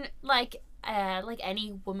mean, like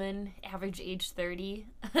any woman, average age 30,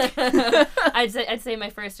 I'd say my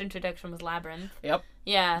first introduction was Labyrinth. Yep.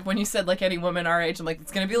 Yeah. When you said like any woman our age, I'm like,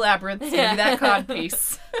 it's gonna be Labyrinth. It's gonna be that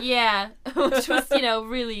codpiece. Yeah, which was,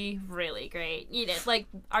 really, really great. Like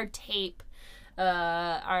our tape,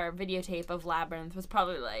 our videotape of Labyrinth was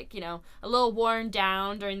probably like, a little worn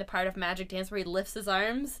down during the part of Magic Dance where he lifts his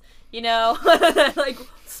arms, like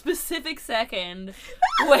specific second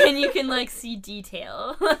when you can like see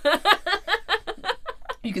detail.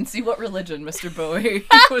 You can see what religion Mr. Bowie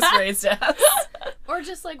was raised as. Or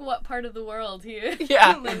just like what part of the world he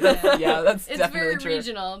Yeah, lived in. yeah, that's It's definitely very true.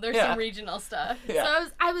 regional. There's Yeah. some regional stuff. Yeah.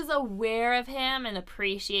 So I was aware of him and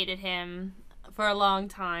appreciated him for a long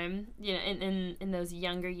time, in those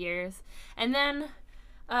younger years. And then,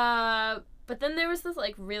 but then there was this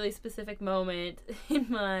like really specific moment in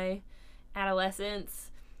my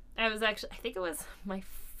adolescence. I think it was my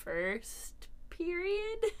first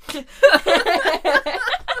period.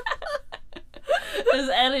 As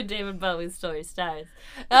any David Bowie story starts.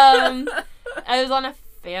 I was on a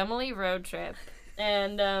family road trip.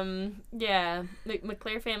 And, the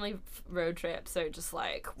McClare family road trips are just,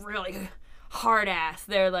 like, really hard-ass.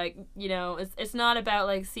 They're, like, it's not about,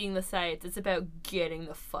 like, seeing the sights. It's about getting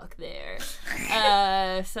the fuck there.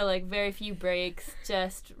 So, like, very few breaks,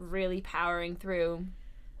 just really powering through.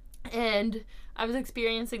 And I was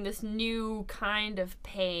experiencing this new kind of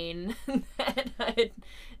pain that I had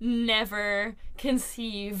never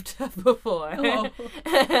conceived of before. Oh.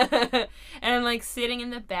 And I'm like sitting in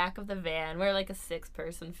the back of the van. We're like a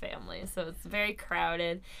 6-person family, so it's very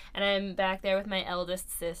crowded. And I'm back there with my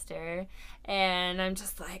eldest sister, and I'm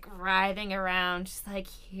just like writhing around. She's like,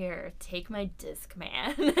 "Here, take my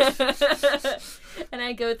Discman." And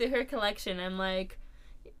I go through her collection. I'm like,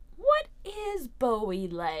 what is Bowie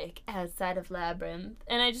like outside of Labyrinth?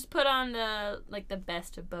 And I just put on the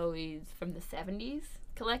best of Bowie's from the 70s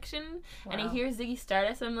collection. Wow. And I hear Ziggy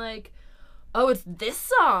Stardust. I'm like, oh, it's this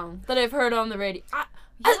song that I've heard on the radio. I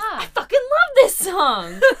fucking love this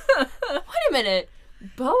song. Wait a minute.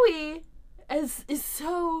 Bowie is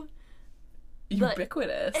so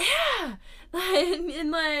ubiquitous. Yeah.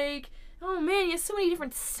 And like, oh man, he has so many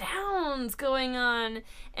different sounds going on,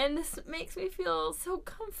 and this makes me feel so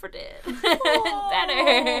comforted and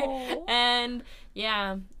better. And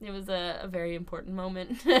yeah, it was a very important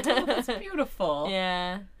moment. Oh, that's beautiful.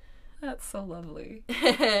 Yeah. That's so lovely.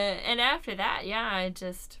 And after that, yeah, I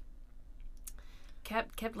just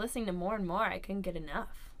kept listening to more and more. I couldn't get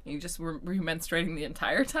enough. You just were you menstruating the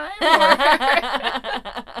entire time?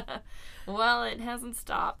 Or? Well, it hasn't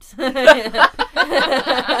stopped. Oh,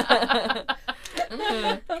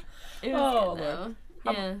 Lord.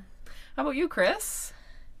 Yeah. How about you, Chris?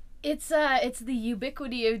 It's the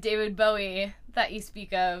ubiquity of David Bowie that you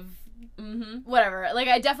speak of. Mm-hmm. Whatever. Like,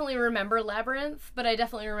 I definitely remember Labyrinth, but I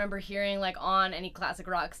definitely remember hearing, like, on any classic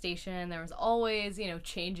rock station, there was always,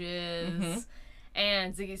 Changes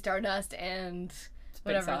and Ziggy Stardust and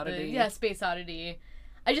Space Oddity. Space Oddity.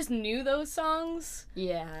 I just knew those songs.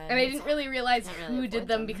 Yeah. And I didn't really realize really who did them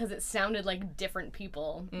afford them. because it sounded like different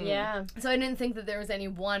people. Yeah. So I didn't think that there was any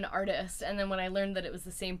one artist. And then when I learned that it was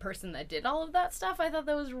the same person that did all of that stuff, I thought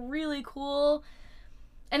that was really cool.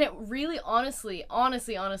 And it really honestly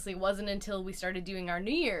wasn't until we started doing our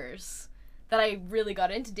New Year's that I really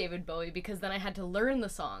got into David Bowie, because then I had to learn the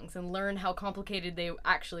songs and learn how complicated they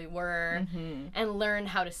actually were and learn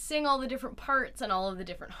how to sing all the different parts and all of the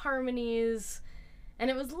different harmonies. And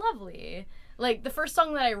it was lovely. Like, the first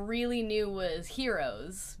song that I really knew was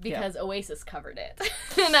Heroes, because Oasis covered it.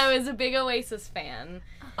 And I was a big Oasis fan.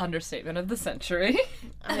 Understatement of the century.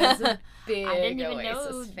 I was a big I didn't even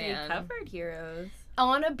Oasis know fan. they covered Heroes.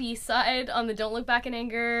 On a B-side, on the Don't Look Back in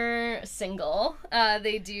Anger single,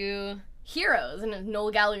 they do Heroes, and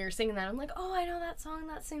Noel Gallagher singing that. I'm like, oh, I know that song.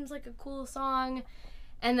 That seems like a cool song.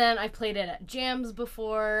 And then I played it at jams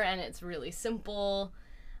before, and it's really simple.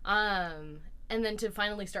 And then to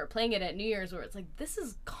finally start playing it at New Year's, where it's like, this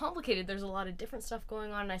is complicated. There's a lot of different stuff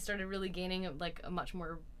going on, and I started really gaining like a much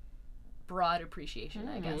more broad appreciation,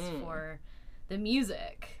 I guess, for the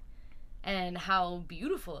music and how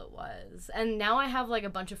beautiful it was. And now I have like a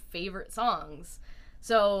bunch of favorite songs.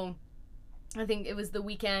 So I think it was the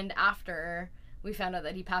weekend after we found out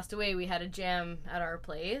that he passed away, we had a jam at our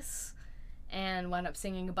place and wound up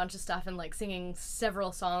singing a bunch of stuff and like singing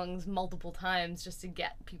several songs multiple times just to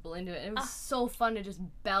get people into it. And it was so fun to just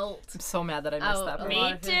belt I'm so mad that I missed that out part. a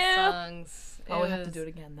lot of his songs. Oh, we have to do it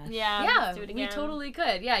again then. Yeah, Yeah, let's do it again. we totally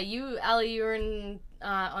could. Yeah, you, Allie, you were in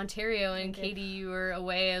Ontario, and Katie, you were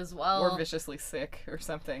away as well. Or viciously sick or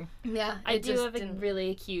something. Yeah, I it do just have a didn't-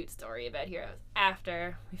 really cute story about Heroes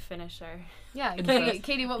after we finish our... Yeah, Interest.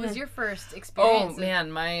 Katie, what was your first experience? Oh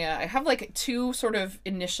man, I have like two sort of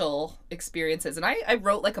initial experiences, and I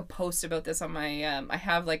wrote like a post about this on my I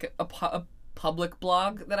have like a public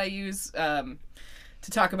blog that I use to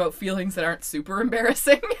talk about feelings that aren't super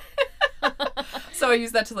embarrassing. So I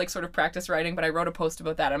use that to like sort of practice writing, but I wrote a post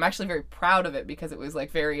about that. I'm actually very proud of it because it was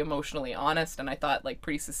like very emotionally honest and I thought like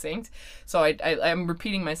pretty succinct. So I'm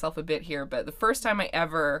repeating myself a bit here, but the first time I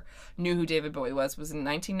ever knew who David Bowie was in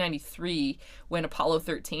 1993 when Apollo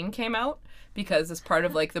 13 came out, because as part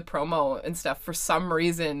of like the promo and stuff, for some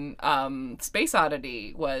reason, Space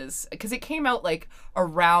Oddity was, because it came out like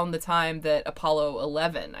around the time that Apollo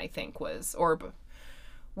 11, I think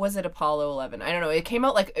was it Apollo 11? I don't know. It came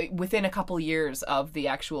out like within a couple years of the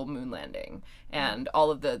actual moon landing and all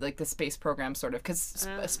of the like the space program sort of, because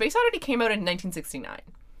Space Oddity came out in 1969.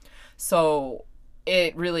 So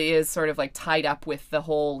it really is sort of like tied up with the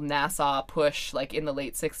whole NASA push like in the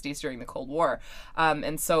late 60s during the Cold War.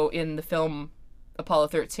 And so in the film Apollo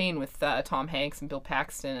 13 with Tom Hanks and Bill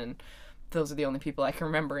Paxton, and those are the only people I can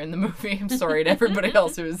remember in the movie. I'm sorry to everybody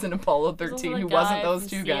else who was in Apollo 13 who wasn't those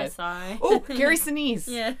two guys. Oh, Gary Sinise.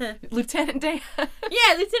 Yeah. Lieutenant Dan.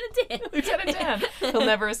 Yeah, Lieutenant Dan. Lieutenant Dan. He'll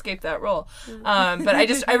never escape that role.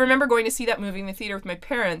 But I remember going to see that movie in the theater with my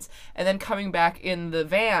parents and then coming back in the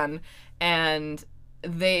van, and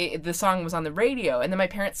the song was on the radio, and then my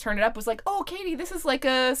parents turned it up, was like, oh, Katie, this is like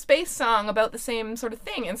a space song about the same sort of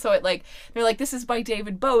thing. And so it like, they're like, this is by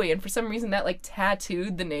David Bowie, and for some reason that like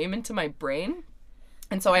tattooed the name into my brain.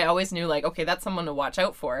 And so I always knew like, okay, that's someone to watch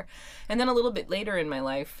out for. And then a little bit later in my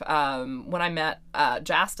life, when I met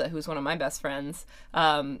Jasta, who's one of my best friends,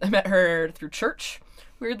 I met her through church,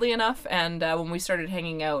 weirdly enough, and when we started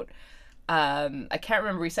hanging out, I can't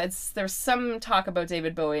remember. We said there was some talk about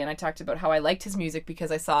David Bowie, and I talked about how I liked his music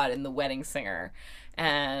because I saw it in The Wedding Singer.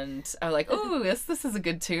 And I was like, oh, this is a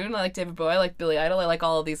good tune. I like David Bowie. I like Billy Idol. I like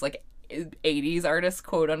all of these like 80s artists,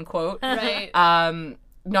 quote unquote. Right.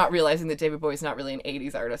 Not realizing that David Bowie's not really an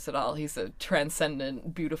 80s artist at all. He's a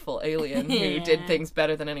transcendent, beautiful alien who did things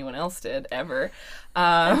better than anyone else did ever.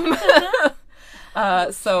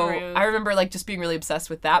 So True. I remember like just being really obsessed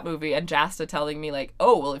with that movie, and Jasta telling me like,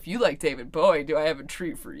 oh, well, if you like David Bowie, do I have a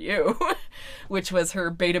treat for you? Which was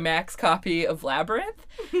her Betamax copy of Labyrinth.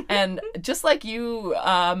 And just like you,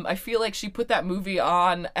 I feel like she put that movie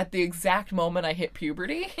on at the exact moment I hit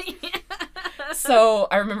puberty. So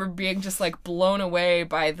I remember being just like blown away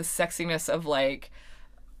by the sexiness of like,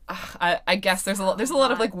 I guess there's a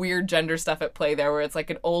lot of like weird gender stuff at play there, where it's like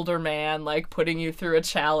an older man like putting you through a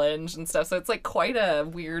challenge and stuff. So it's like quite a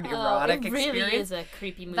weird erotic it really experience. is a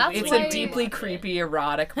creepy movie. That's It's why- a deeply creepy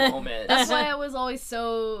erotic moment. That's why I was always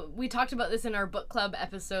so. We talked about this in our book club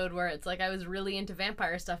episode, where it's like I was really into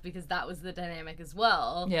vampire stuff because that was the dynamic as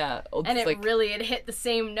well. Yeah, And it's it hit the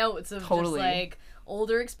same notes of Totally. just like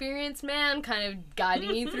older experienced man kind of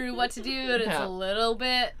guiding you through what to do, and it's Yeah. a little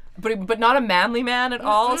bit. but not a manly man at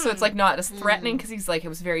all. So it's like not as threatening, because he's like, it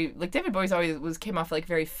was very like David Bowie's always came off like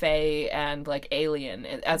very fey and like alien,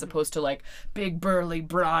 as opposed to like big burly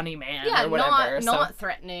brawny man Yeah, or whatever. not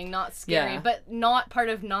threatening, not scary, Yeah. but not part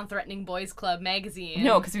of Non-Threatening Boys Club magazine.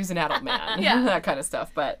 No, because he was an adult man. Yeah. That kind of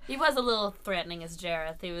stuff. But He was a little threatening as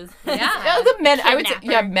Jareth. He was. Yeah. I would say,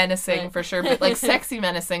 Kidnapper. menacing But- for sure, but like sexy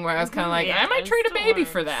menacing, where I was kind of like, Yeah, I might it trade a still baby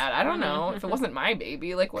works. for that. I don't know. If it wasn't my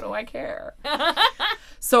baby, like, what do I care?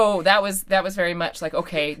 So that was very much like,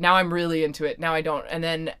 okay, now I'm really into it. Now I don't. And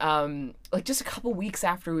then like just a couple weeks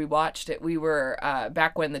after we watched it, we were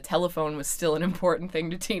back when the telephone was still an important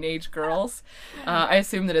thing to teenage girls. I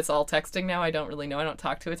assume that it's all texting now. I don't really know. I don't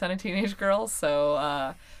talk to a ton of teenage girls.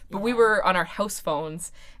 So but we were on our house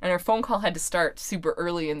phones, and our phone call had to start super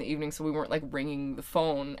early in the evening, so we weren't like ringing the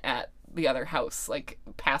phone at the other house like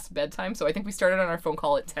past bedtime. So I think we started on our phone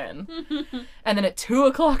call at 10, and then at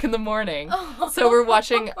 2:00 in the morning. So we're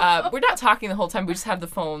watching. We're not talking the whole time. We just have the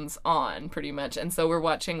phones on pretty much, and so we're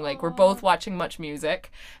watching like we're both watching Much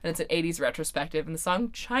Music, and it's an 80s retrospective, and the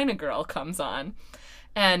song China Girl comes on,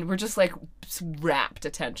 and we're just like rapt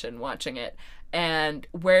attention watching it. And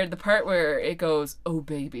where the part where it goes, oh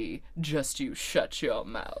baby, just you shut your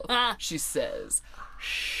mouth, she says,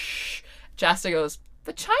 shh. Jasta goes,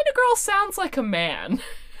 the China Girl sounds like a man.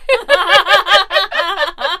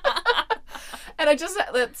 And I just,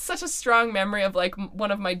 it's such a strong memory of like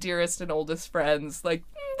one of my dearest and oldest friends, like,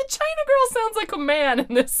 the China Girl sounds like a man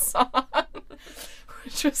in this song.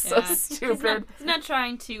 Which was so stupid. He's not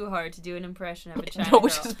trying too hard to do an impression of a China No, girl.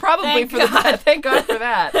 which is probably Thank for God. thank God for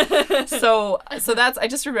that. So that's, I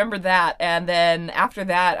just remember that, and then after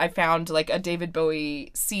that I found like a David Bowie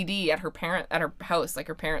CD at her house, like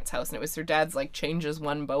her parents' house, and it was her dad's like Changes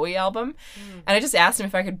One Bowie album, and I just asked him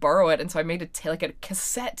if I could borrow it, and so I made like a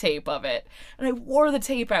cassette tape of it, and I wore the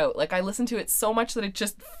tape out. Like I listened to it so much that it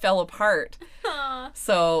just fell apart.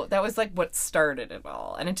 So that was like what started it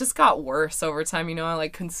all, and it just got worse over time. You know, I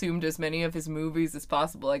like consumed as many of his movies as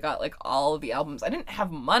possible. I got like all of the albums. I didn't have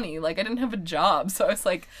money, like I didn't have a job, so I was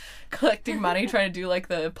like collecting money, trying to do like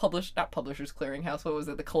the not Publishers Clearinghouse, what was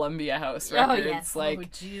it, the Columbia House records. yes. Like Oh,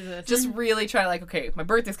 Jesus. just really trying to like, okay, my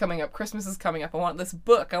birthday's coming up, Christmas is coming up, I want this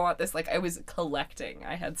book, I want this, like I was collecting.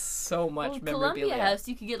 I had so much memorabilia. Columbia House,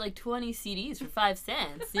 you could get like 20 CDs for 5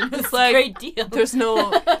 cents. You know, it's like- a great deal. There's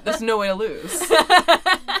no way to lose.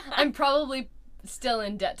 I'm probably still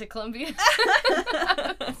in debt to Columbia.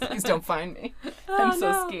 Please don't find me. I'm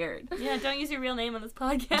so scared. Yeah, don't use your real name on this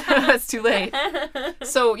podcast. It's too late.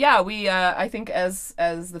 So yeah, we I think as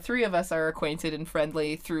the three of us are acquainted and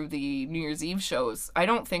friendly through the New Year's Eve shows, I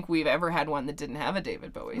don't think we've ever had one that didn't have a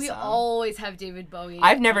David Bowie We song. always have David Bowie.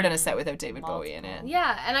 I've never done a set without David Bowie in it.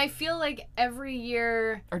 Yeah, and I feel like every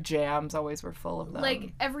year, Our jams always were full of them.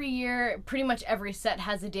 like every year, pretty much every set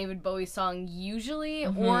has a David Bowie song usually,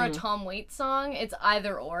 or a Tom Waits song. It's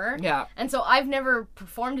either or. yeah. And so I've never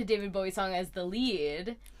performed a David Bowie song as the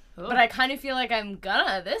lead, but I kind of feel like I'm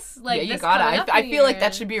gonna this. Like Yeah, you this gotta. coming up I New feel like that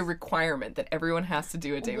Year's. should be a requirement that everyone has to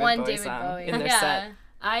do a David One Bowie David song Bowie. in their Yeah. set.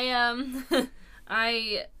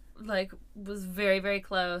 I like was very, very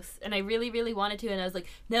close, and I really, really wanted to, and I was like,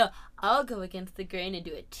 no, I'll go against the grain and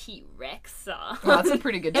do a T-Rex song. Well, that's a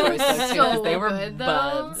pretty good choice though, too, so 'cause they were good, though.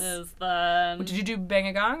 buds. It was fun. Did you do Bang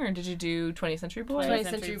a Gong or did you do 20th Century Boy? 20th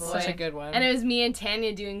Century Boy. Such a good one. And it was me and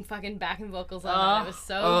Tanya doing fucking backing vocals on it. It was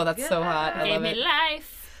so Oh, that's so hot. I Gave love me it.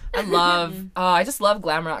 life. I just love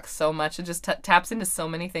glam rock so much. It just taps into so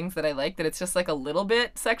many things that I like, that it's just like a little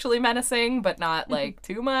bit sexually menacing, but not like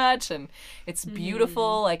too much. And it's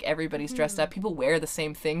beautiful. Like everybody's dressed up. People wear the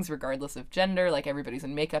same things regardless of gender. Like everybody's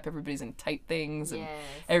in makeup, everybody's in tight things, and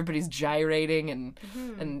everybody's gyrating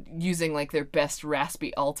and using like their best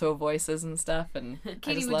raspy alto voices and stuff. And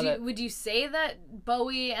Katie, I just love it. Would you say that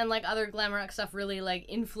Bowie and like other glam rock stuff really like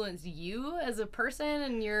influenced you as a person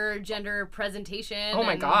and your gender presentation? Oh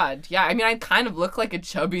my god, yeah. I mean, I kind of look like a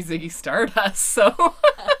chubby Ziggy Stardust, so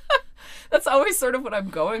that's always sort of what I'm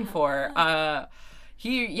going for.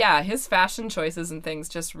 His fashion choices and things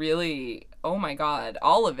just really, oh my god,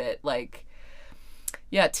 all of it. Like,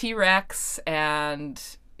 yeah, T-Rex and,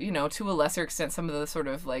 you know, to a lesser extent, some of the sort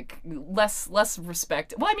of like less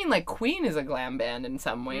respect. Well, I mean, like Queen is a glam band in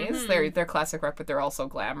some ways. They're classic rock, but they're also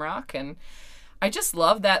glam rock, and I just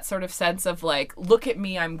love that sort of sense of like, look at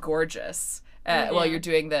me, I'm gorgeous. While you're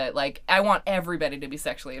doing the, like, I want everybody to be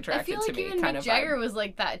sexually attracted to me. I feel like even kind Mick of Jagger was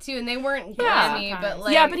like that too, and they weren't glammy, but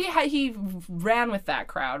like, yeah, but he ran with that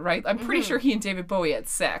crowd, right? I'm pretty sure he and David Bowie had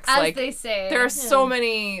sex, as like they say. There are so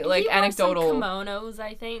many like he anecdotal wore some kimonos,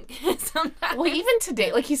 I think. Sometimes. Well, even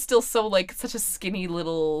today, like he's still so like such a skinny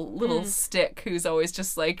little stick who's always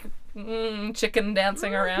just like chicken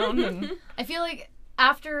dancing around. And I feel like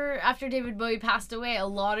after David Bowie passed away, a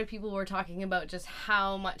lot of people were talking about just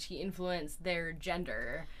how much he influenced their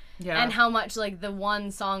gender. Yeah. And how much, like, the one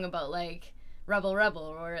song about, like, Rebel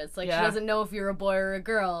Rebel, where it's like, she doesn't know if you're a boy or a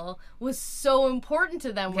girl, was so important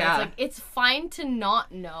to them. Where it's like, it's fine to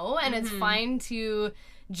not know, and it's fine to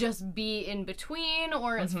just be in between,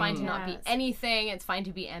 or it's fine to not be anything. It's fine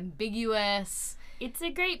to be ambiguous. It's a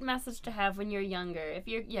great message to have when you're younger. If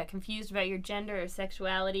you're, confused about your gender or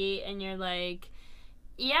sexuality, and you're like,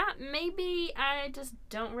 yeah, maybe I just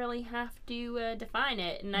don't really have to define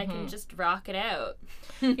it, and I can just rock it out.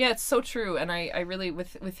 Yeah, it's so true. And I really,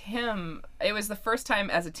 with him, it was the first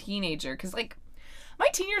time as a teenager, because, like, my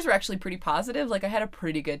teen years were actually pretty positive. Like, I had a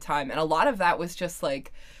pretty good time. And a lot of that was just,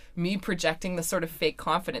 like, me projecting the sort of fake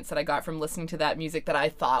confidence that I got from listening to that music that I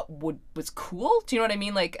thought was cool. Do you know what I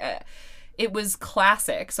mean? Like, it was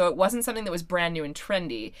classic, so it wasn't something that was brand new and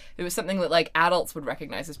trendy. It was something that, like, adults would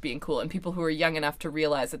recognize as being cool, and people who were young enough to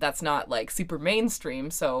realize that that's not, like, super mainstream,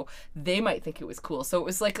 so they might think it was cool. So it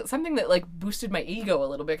was, like, something that, like, boosted my ego a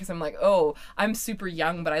little bit, because I'm like, oh, I'm super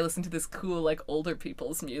young, but I listen to this cool, like, older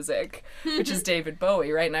people's music, which is David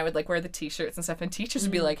Bowie, right? And I would, like, wear the t-shirts and stuff, and teachers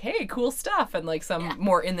would be like, hey, cool stuff, and, like, some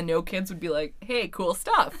more in-the-know kids would be like, hey, cool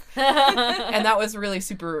stuff. And that was really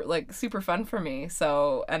super fun for me.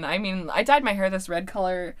 So, and I mean, I dyed my hair this red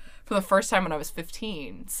color for the first time when I was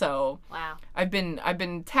 15. So wow, I've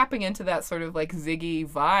been tapping into that sort of like Ziggy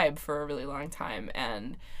vibe for a really long time,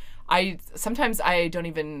 and sometimes I don't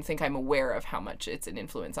even think I'm aware of how much it's an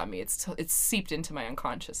influence on me. It's seeped into my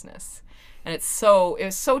unconsciousness, and it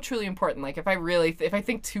was so truly important. Like if I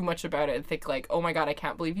think too much about it and think like, oh my god, I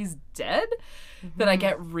can't believe he's dead, then I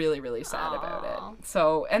get really, really sad about it.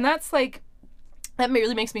 So, and that's like, that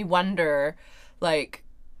really makes me wonder, like,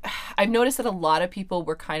 I've noticed that a lot of people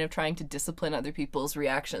were kind of trying to discipline other people's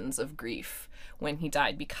reactions of grief when he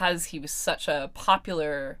died, because he was such a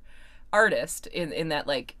popular artist in that,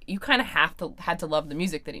 like, you kind of had to love the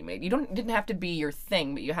music that he made. You didn't have to be your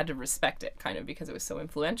thing, but you had to respect it, kind of, because it was so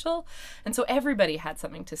influential. And so everybody had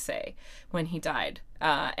something to say when he died.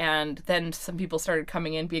 And then some people started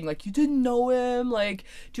coming in being like, you didn't know him, like,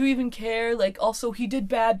 do you even care? Like, also he did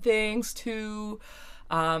bad things too.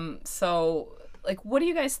 So, like, what do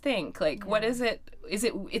you guys think? Like, what is it?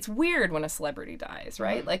 It's weird when a celebrity dies,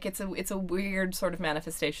 right? Like, it's a weird sort of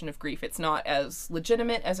manifestation of grief. It's not as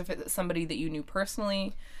legitimate as if it's somebody that you knew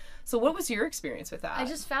personally. So what was your experience with that? I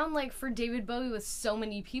just found, like, for David Bowie, with so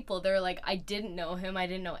many people, they're like, I didn't know him, I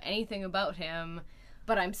didn't know anything about him,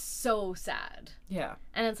 but I'm so sad. Yeah.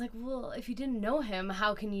 And it's like, well, if you didn't know him,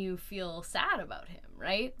 how can you feel sad about him,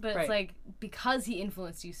 right? But it's like, because he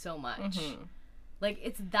influenced you so much. Like,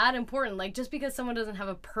 it's that important. Like, just because someone doesn't have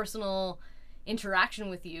a personal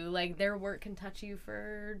interaction with you, like, their work can touch you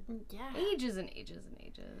for ages and ages and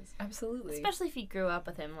ages. Absolutely. Especially if you grew up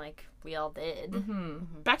with him like we all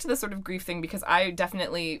did. Back to the sort of grief thing, because I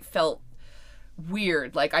definitely felt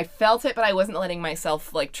weird. Like, I felt it, but I wasn't letting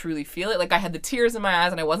myself, like, truly feel it. Like, I had the tears in my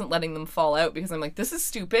eyes, and I wasn't letting them fall out, because I'm like, this is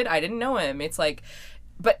stupid. I didn't know him. It's like...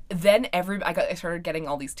 But then I started getting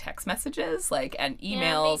all these text messages, like, and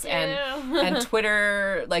emails and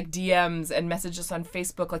Twitter, like, DMs and messages on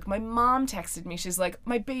Facebook. Like, my mom texted me. She's like,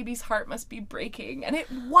 my baby's heart must be breaking. And it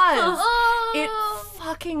was. It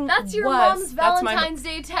fucking was. That's your mom's Valentine's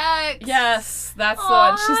Day text. Yes, that's the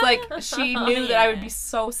one. She's like, she knew that I would be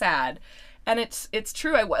so sad. And it's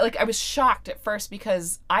true. I was shocked at first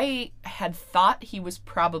because I had thought he was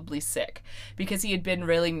probably sick because he had been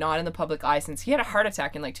really not in the public eye since he had a heart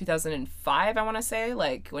attack in like 2005, I want to say,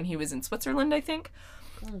 like when he was in Switzerland, I think.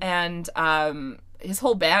 And his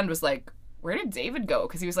whole band was like, where did David go?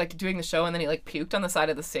 Because he was like doing the show and then he like puked on the side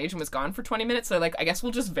of the stage and was gone for 20 minutes. So like, I guess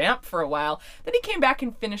we'll just vamp for a while. Then he came back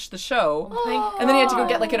and finished the show. And then he had to go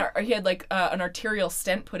get like an arterial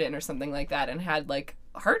stent put in or something like that and had like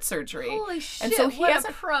heart surgery. Holy shit! And so he what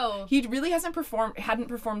a pro. He really hadn't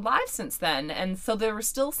performed live since then. And so there were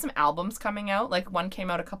still some albums coming out. Like one came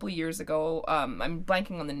out a couple of years ago. I'm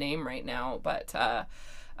blanking on the name right now, but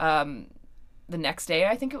The Next Day,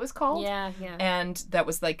 I think it was called. Yeah. And that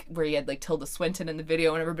was like where he had like Tilda Swinton in the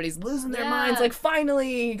video and everybody's losing their minds. Like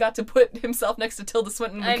finally he got to put himself next to Tilda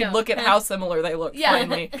Swinton. We could look at how similar they look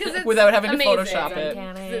finally without having to Photoshop it.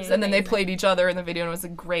 And then they played each other in the video and it was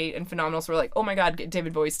great and phenomenal. So we're like, oh my God,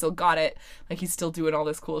 David Bowie still got it. Like he's still doing all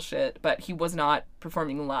this cool shit. But he was not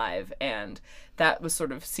performing live, and that was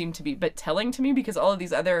sort of seemed to be a bit telling to me because all of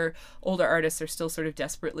these other older artists are still sort of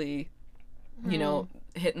desperately, you know,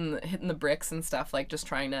 hitting the bricks and stuff, like just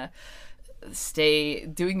trying to stay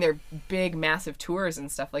doing their big massive tours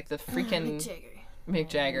and stuff, like the freaking Mick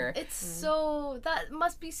Jagger. It's so, that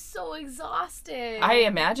must be so exhausting. I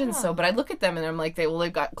imagine so, but I look at them and I'm like,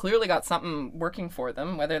 they've clearly got something working for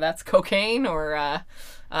them, whether that's cocaine or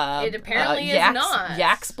it apparently is not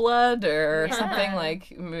yak's blood or something.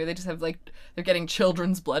 Like maybe they just have like they're getting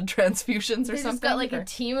children's blood transfusions or they something. Just got like a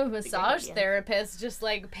team of massage therapists just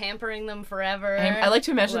like pampering them forever. I like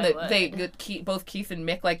to imagine that both Keith and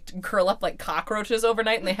Mick like curl up like cockroaches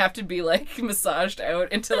overnight and they have to be like massaged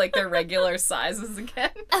out into like their regular sizes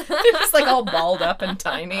again. They're just like all balled up and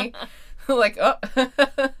tiny. Like, oh,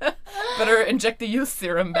 better inject the youth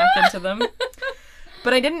serum back into them.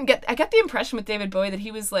 But I got the impression with David Bowie that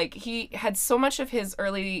he was like, he had so much of his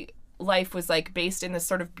early life was like based in this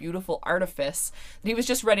sort of beautiful artifice that he was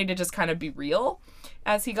just ready to just kind of be real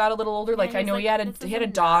as he got a little older. Like I know he had a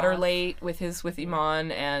daughter late with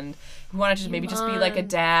Iman, and he wanted to maybe just be like a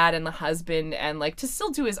dad and the husband and like to still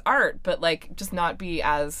do his art, but like just not be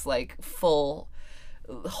as like full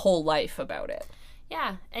whole life about it.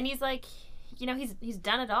 Yeah, and he's like, you know, he's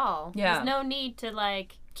done it all. Yeah. There's no need to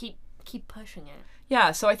like keep pushing it.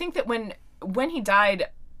 Yeah, so I think that when he died,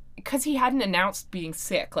 because he hadn't announced being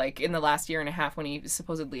sick, like in the last year and a half when he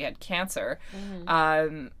supposedly had cancer,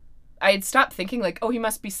 I had stopped thinking like, oh, he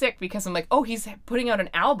must be sick, because I'm like, oh, he's putting out an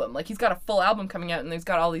album. Like he's got a full album coming out and he's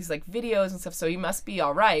got all these like videos and stuff, so he must be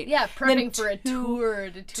all right. Yeah, prepping for a tour.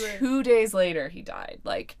 2 days later, he died.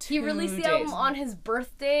 Like 2 days. He released the album on his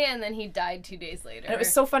birthday and then he died 2 days later. And it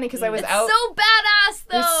was so funny because I was out. So badass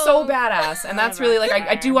though. It was so badass, and that's really like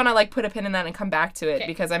I do want to like put a pin in that and come back to it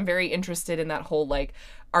because I'm very interested in that whole like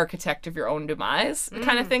architect of your own demise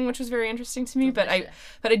kind of thing, which was very interesting to me. Delicious.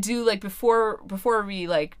 But I do like before we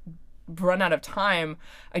like run out of time,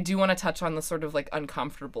 I do want to touch on the sort of like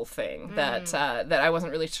uncomfortable thing that I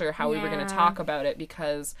wasn't really sure how we were going to talk about it,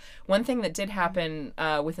 because one thing that did happen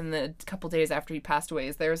within the couple days after he passed away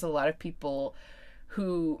is there was a lot of people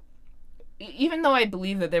who, even though I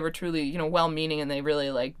believe that they were truly, you know, well-meaning and they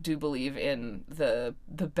really like do believe in the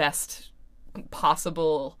best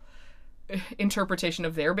possible interpretation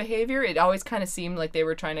of their behavior, it always kind of seemed like they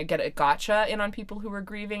were trying to get a gotcha in on people who were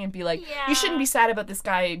grieving and be like, you shouldn't be sad about this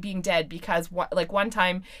guy being dead because like one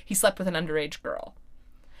time he slept with an underage girl,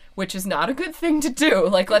 which is not a good thing to do.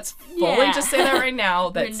 Like, let's fully just say that right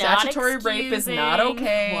now, that statutory rape is not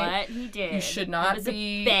okay. What he did. You should not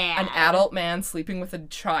be an adult man sleeping with a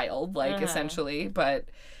child, like essentially. But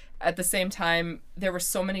at the same time, there were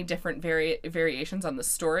so many different variations on the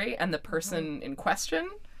story and the person in question.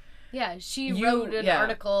 Yeah, she wrote an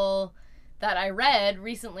article that I read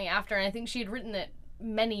recently after, and I think she had written it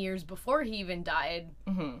many years before he even died.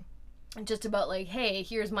 Just about like, hey,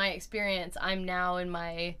 here's my experience. I'm now in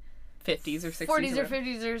my 50s or 60s. 40s or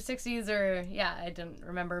 50s or 60s or, I didn't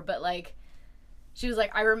remember. But like, she was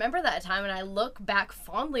like, I remember that time and I look back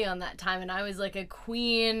fondly on that time and I was like a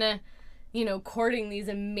queen, you know, courting these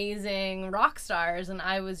amazing rock stars and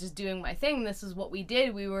I was just doing my thing. This is what we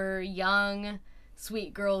did. We were young,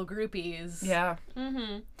 sweet girl groupies. Yeah.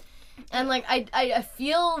 And like I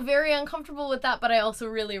feel very uncomfortable with that, but I also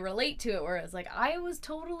really relate to it, where it's like I was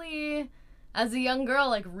totally, as a young girl,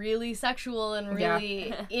 like really sexual and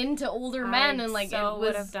really into older men, and like I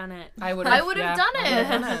would have done it. I would have done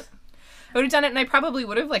it. I would have done it, and I probably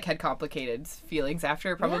would have like had complicated feelings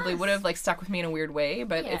after. It probably would have like stuck with me in a weird way,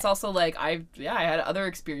 but it's also like I had other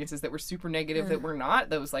experiences that were super negative that were not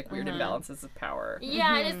those like weird imbalances of power.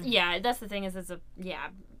 Yeah, that's the thing is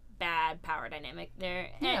bad power dynamic there.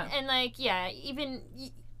 Yeah. And like, yeah, even...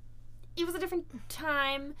 It was a different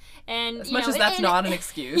time, and as you much know, as that's and, not an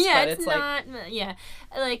excuse, yeah, but it's like, not, yeah,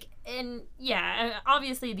 like, and yeah,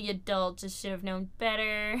 obviously the adult just should have known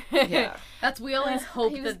better. yeah, we always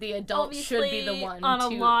hope He was that the adult should be the obviously one on to... a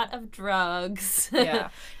lot of drugs. yeah.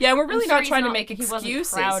 We're really sure not he's trying to not- make he wasn't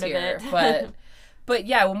excuses proud of here, it. but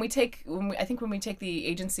yeah, when we take the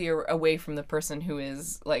agency away from the person who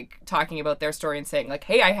is like talking about their story and saying like,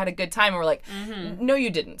 hey, I had a good time, and we're like, no, you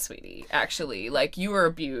didn't, sweetie. Actually, like, you were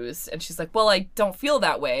abused. And she's like, well, I don't feel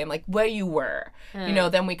that way. I'm like, well, you were. You know,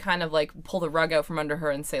 then we kind of like pull the rug out from under her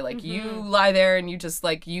and say like, you lie there and you just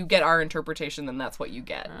like, you get our interpretation, then that's what you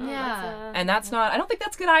get. Yeah. And that's not, I don't think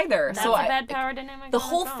that's good either. That's So a bad power dynamic. the on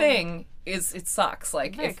whole its own. thing is, it sucks.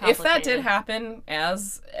 Like, Very if that did complicated. happen,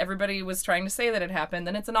 as everybody was trying to say that it happened,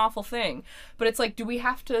 then it's an awful thing. But it's like, do we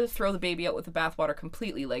have to throw the baby out with the bathwater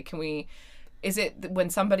completely? Like, is it when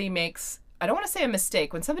somebody makes, I don't want to say a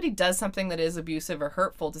mistake, when somebody does something that is abusive or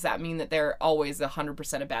hurtful, does that mean that they're always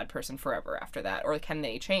 100% a bad person forever after that? Or can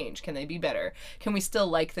they change? Can they be better? Can we still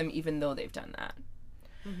like them even though they've done that?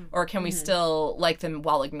 Or can we still like them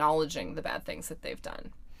while acknowledging the bad things that they've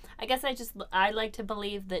done? I guess I like to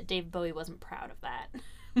believe that David Bowie wasn't proud of that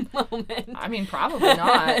moment. I mean, probably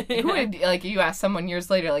not. Who would, like, you ask someone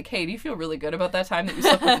years later, like, hey, do you feel really good about that time that you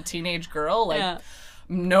slept with a teenage girl? Like, Yeah.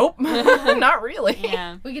 nope, not really.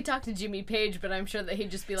 Yeah. We could talk to Jimmy Page, but I'm sure that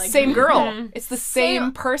he'd just be like... Same girl. It's the same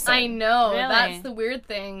Same- person. I know. Really? That's the weird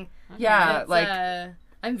thing. Yeah, It's, like,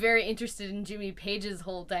 I'm very interested in Jimmy Page's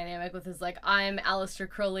whole dynamic with his, like, I'm Aleister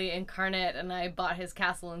Crowley incarnate, and I bought his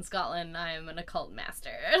castle in Scotland, I'm an occult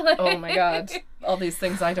master. oh my god, all these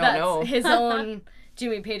things I don't That's know. his own,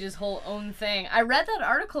 Jimmy Page's whole own thing. I read that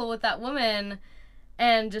article with that woman,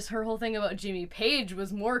 and just her whole thing about Jimmy Page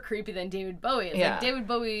was more creepy than David Bowie. It's Yeah. like, David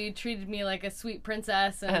Bowie treated me like a sweet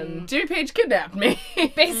princess, And and Jimmy Page kidnapped me.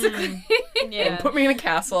 basically... Yeah. and put me in a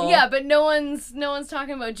castle. Yeah, but no one's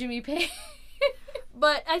talking about Jimmy Page.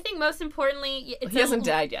 But I think most importantly, it's He hasn't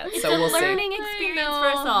died yet, It's so a we'll see. learning experience know. for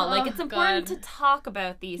us all. Like, Oh, it's important God. to talk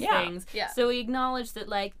about these Yeah. things. Yeah. So we acknowledge that,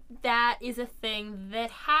 like, that is a thing that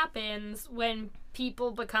happens when people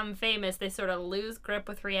become famous. They sort of lose grip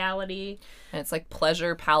with reality. And it's like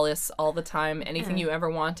pleasure palace all the time. Anything you ever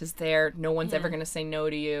want is there. No one's ever going to say no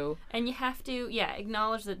to you. And you have to,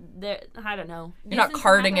 acknowledge that I don't know. You're not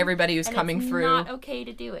carding everybody who's and coming it's through. not okay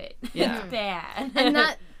to do it. Yeah. It's bad. And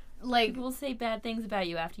that, like, People will say bad things about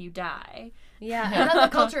you after you die. yeah, and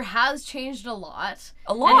that the culture has changed a lot.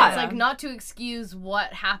 A And lot. it's like not to excuse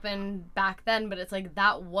what happened back then, but it's like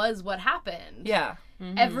that was what happened. yeah.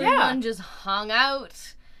 Everyone just hung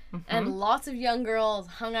out. And lots of young girls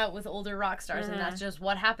hung out with older rock stars, and that's just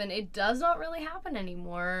what happened. It does not really happen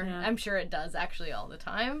anymore. Yeah. I'm sure it does actually all the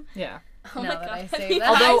time. Yeah. Oh now my that God. I say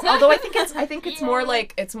that. Although I think it's more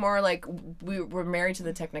like we're married to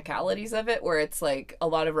the technicalities of it, where it's like a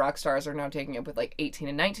lot of rock stars are now taking up with like 18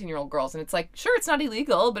 and 19-year-old girls, and it's like, sure, it's not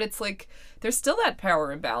illegal, but it's like there's still that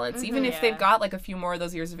power imbalance, even if they've got like a few more of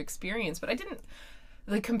those years of experience. But I didn't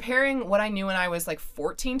like comparing what I knew when I was like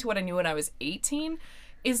 14 to what I knew when I was 18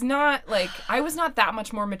 is not like, I was not that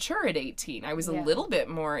much more mature at 18. I was a little bit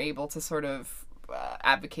more able to sort of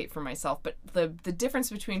advocate for myself, but the difference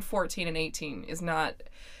between 14 and 18 is not.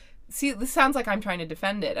 See, this sounds like I'm trying to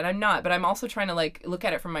defend it, and I'm not, but I'm also trying to like look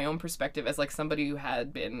at it from my own perspective as like somebody who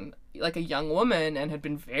had been like a young woman and had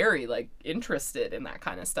been very like interested in that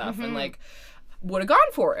kind of stuff and like would have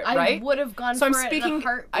gone for it, right? I would have gone So for it in a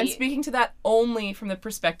heartbeat. I'm speaking to that only from the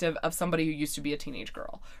perspective of somebody who used to be a teenage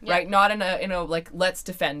girl, right? Not in a like, let's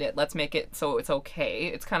defend it, let's make it so it's okay.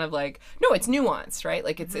 It's kind of like, no, it's nuanced, right?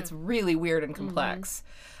 Like it's really weird and complex,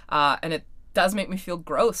 and it does make me feel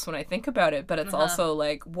gross when I think about it. But it's also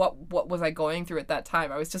like, what was I going through at that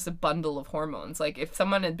time? I was just a bundle of hormones. Like if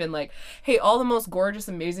someone had been like, hey, all the most gorgeous,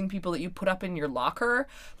 amazing people that you put up in your locker,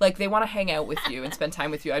 like they want to hang out with you and spend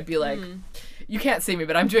time with you, I'd be like, you can't see me,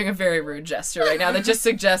 but I'm doing a very rude gesture right now that just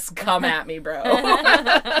suggests, come at me, bro.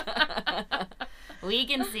 We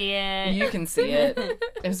can see it. You can see it.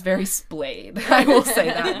 It was very splayed. I will say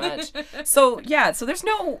that much. So yeah, so there's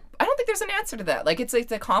no, I don't think there's an answer to that. Like it's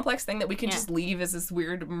a complex thing that we can just leave as this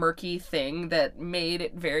weird murky thing that made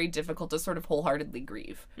it very difficult to sort of wholeheartedly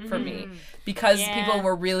grieve for me, because people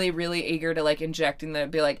were really, really eager to like inject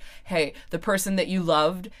and be like, hey, the person that you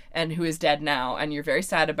loved and who is dead now and you're very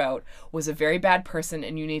sad about was a very bad person,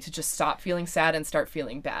 and you need to just stop feeling sad and start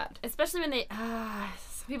feeling bad. Especially when they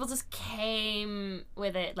people just came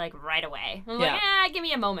with it like right away. I'm Yeah. like, give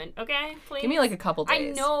me a moment, okay? Please. Give me like a couple I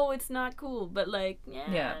days. know it's not cool, but like,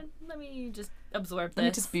 Yeah. let me just absorb this. Let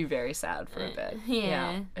me just be very sad for a bit.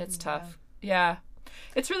 Yeah. It's tough. Yeah.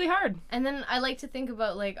 It's really hard. And then I like to think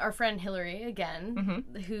about, like, our friend Hillary, again,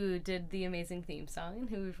 who did the amazing theme song, and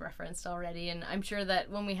who we've referenced already. And I'm sure that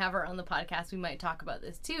when we have her on the podcast, we might talk about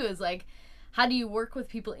this, too, is, like, how do you work with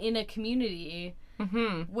people in a community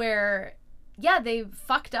where, yeah, they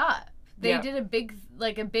fucked up. They did a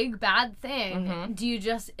big bad thing. Do you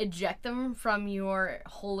just eject them from your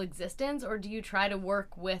whole existence, or do you try to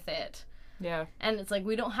work with it? Yeah. And it's like,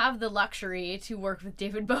 we don't have the luxury to work with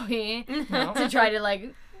David Bowie to try to,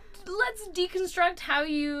 like, let's deconstruct how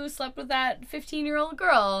you slept with that 15-year-old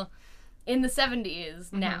girl in the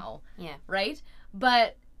 70s now. Yeah. Right?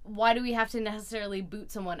 But why do we have to necessarily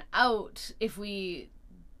boot someone out if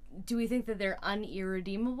do we think that they're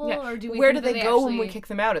unirredeemable? Yeah. Or do we Where think do they that go actually... when we kick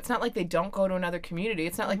them out? It's not like they don't go to another community.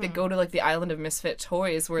 It's not like they go to, like, the island of misfit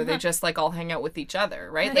toys where they just, like, all hang out with each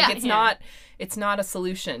other, right? Like, it's not a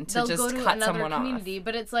solution to They'll just go to cut another someone community,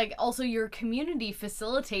 but it's like also your community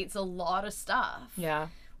facilitates a lot of stuff. Yeah.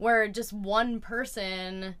 Where just one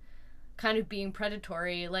person kind of being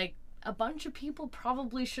predatory, like, a bunch of people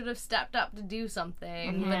probably should have stepped up to do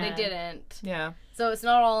something, but they didn't. Yeah. So it's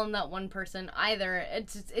not all in that one person either.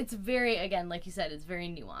 It's very, again, like you said, it's very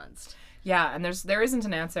nuanced. Yeah, and there isn't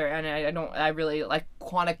an answer, and I really, like,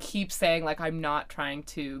 want to keep saying, like, I'm not trying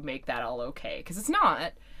to make that all okay, because it's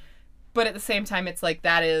not. But at the same time, it's like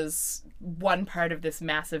that is one part of this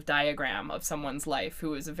massive diagram of someone's life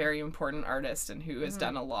who is a very important artist and who has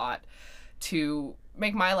done a lot to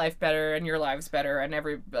make my life better and your lives better, and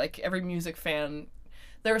every music fan.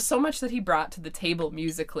 There was so much that he brought to the table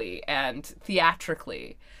musically and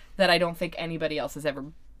theatrically that I don't think anybody else has ever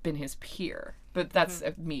been his peer. But that's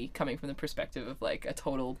me coming from the perspective of, like, a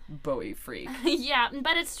total Bowie freak. Yeah,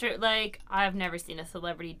 but it's true. Like, I've never seen a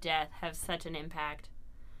celebrity death have such an impact.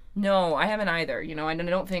 No, I haven't either. You know, I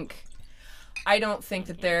don't think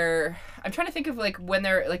that they're... I'm trying to think of, like, when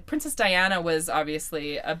they're... Like, Princess Diana was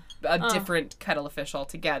obviously a different kettle of fish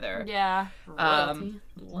altogether. Yeah.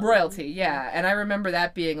 Royalty, yeah. And I remember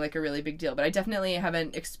that being, like, a really big deal. But I definitely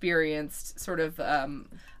haven't experienced sort of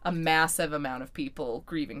a massive amount of people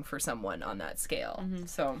grieving for someone on that scale.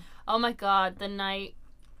 So... Oh, my God. The night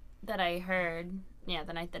that I heard... Yeah,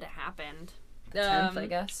 the night that it happened... 10th, I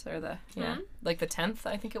guess, or like the 10th,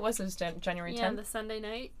 I think it was January 10th. Yeah, the Sunday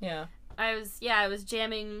night. Yeah. I was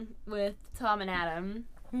jamming with Tom and Adam,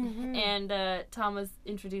 and Tom was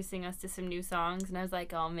introducing us to some new songs, and I was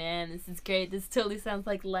like, oh man, this is great. This totally sounds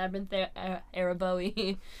like Labyrinth era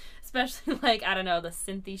Bowie, especially, like, I don't know, the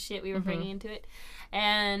synthy shit we were bringing into it.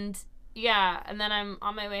 And yeah, and then I'm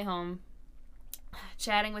on my way home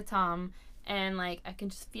chatting with Tom, and, like, I can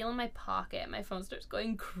just feel in my pocket, my phone starts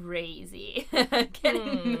going crazy.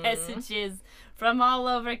 Getting messages from all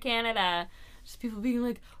over Canada. Just people being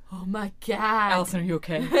like, oh my God. Allison, are you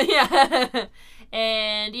okay? Yeah.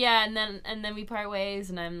 And then we part ways,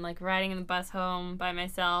 and I'm, like, riding in the bus home by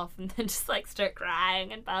myself, and then just, like, start crying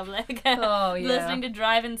in public. Oh, yeah. Listening to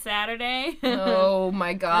Driving Saturday. Oh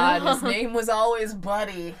my God. His name was always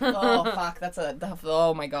Buddy. Oh, fuck.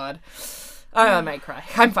 Oh my God. I might cry.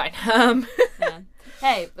 I'm fine. Yeah.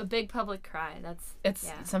 Hey, a big public cry.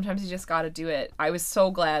 Sometimes you just got to do it. I was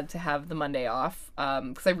so glad to have the Monday off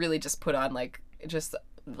because I really just put on like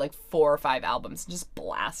 4 or 5 albums and just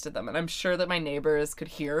blasted them, and I'm sure that my neighbors could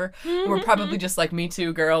hear. We're probably just like, me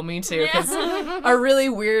too, girl, me too, because a really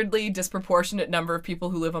weirdly disproportionate number of people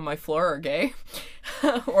who live on my floor are gay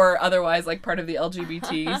or otherwise like part of the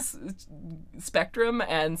LGBT spectrum,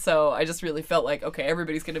 and so I just really felt like, okay,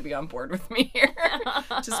 everybody's gonna be on board with me here,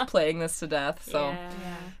 just playing this to death. So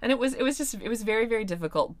and it was very, very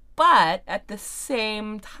difficult, but at the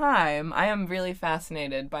same time I am really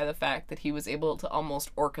fascinated by the fact that he was able to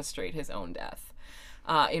almost orchestrate his own death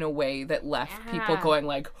in a way that left people going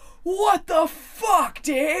like, what the fuck,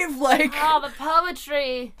 Dave? Like, oh, the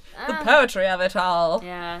poetry. The poetry of it all.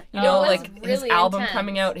 Yeah. You know, like really his album intense.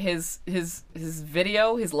 coming out, his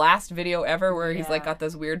video, his last video ever, where he's like got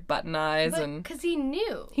those weird button eyes, and because he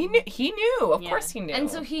knew. He knew. Of course he knew.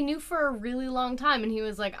 And so he knew for a really long time, and he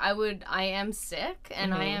was like, I am sick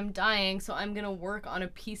and I am dying, so I'm gonna work on a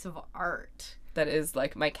piece of art. That is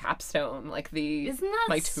like my capstone, like Isn't that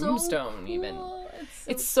my so tombstone cool? even.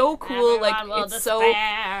 It's so cool, like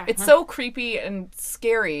it's so creepy and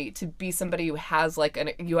scary to be somebody who has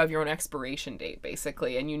like you have your own expiration date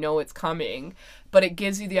basically, and you know it's coming, but it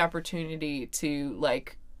gives you the opportunity to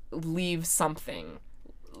like leave something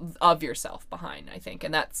of yourself behind, I think.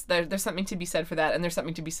 And that's there's something to be said for that, and there's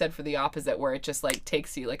something to be said for the opposite, where it just like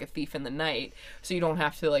takes you like a thief in the night, so you don't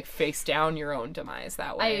have to like face down your own demise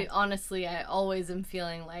that way. I always am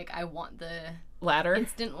feeling like I want the Ladder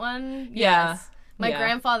instant one. Yeah. Yes. My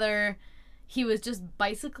grandfather, he was just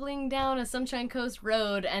bicycling down a Sunshine Coast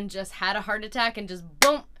road and just had a heart attack and just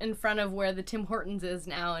boom in front of where the Tim Hortons is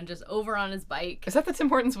now and just over on his bike. Is that the Tim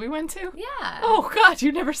Hortons we went to? Yeah. Oh, God,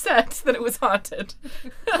 you never said that it was haunted.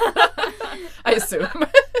 I assume.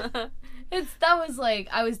 That was like,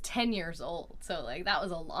 I was 10 years old, so like that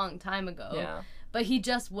was a long time ago. Yeah. But he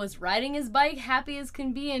just was riding his bike, happy as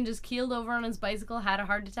can be, and just keeled over on his bicycle, had a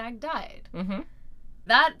heart attack, died. Mm-hmm.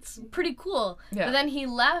 That's pretty cool. Yeah. But then he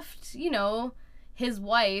left, you know, his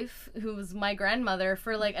wife, who was my grandmother,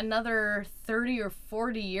 for like another 30 or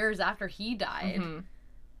 40 years after he died. Mm-hmm.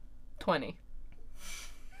 20.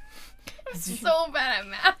 I'm so bad at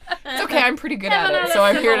math. It's okay, I'm pretty good at Haven't it, had so a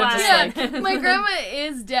I'm here to civil just Yeah, like... my grandma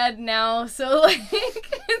is dead now, so like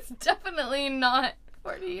it's definitely not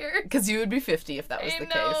 40 years. Because you would be 50 if that was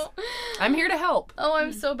the I know. case. I'm here to help. Oh,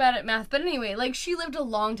 I'm so bad at math. But anyway, like, she lived a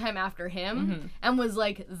long time after him and was,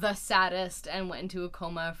 like, the saddest and went into a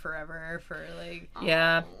coma forever for, like...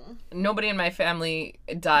 Yeah. Nobody in my family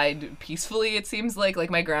died peacefully, it seems like. Like,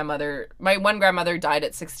 my one grandmother died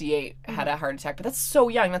at 68, had a heart attack. But that's so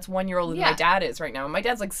young. That's 1 year older than my dad is right now. And my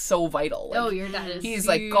dad's, like, so vital. Like, Oh, your dad is he's,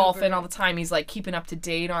 super... like, golfing all the time. He's, like, keeping up to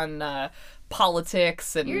date on...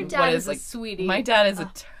 politics and Your what dad is is a like sweetie. my dad is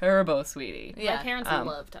a turbo sweetie. Yeah. My parents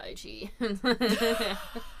love Tai Chi. It's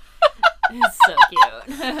so cute.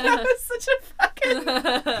 That was such a fucking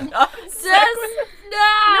Just, No,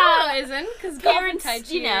 no! it isn't, because Parents, Tai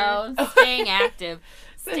Chi. you know, staying active.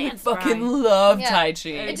 I Stands fucking strong. love Yeah. Tai Chi.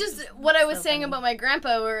 It just, what I was So saying funny. about my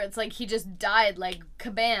grandpa, where it's like he just died, like,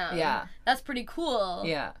 kabam. Yeah. That's pretty cool.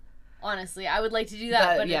 Yeah. Honestly, I would like to do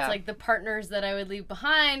that, but yeah. it's like the partners that I would leave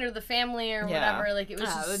behind or the family or Yeah. whatever. Like, it was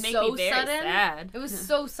Oh, just it would make so me very sudden. sad. It was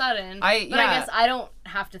so sudden. I but I yeah. guess I don't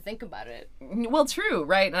have to think about it. Well, true,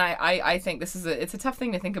 right? And I think this is it's a tough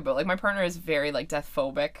thing to think about. Like, my partner is very, like, death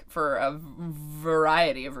phobic for a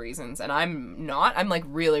variety of reasons, and I'm not. I'm, like,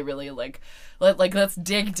 really, really, like let's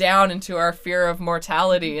dig down into our fear of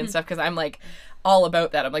mortality and stuff, because I'm, like, all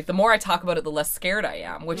about that. I'm like, the more I talk about it, the less scared I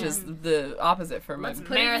am, which is the opposite for my, put it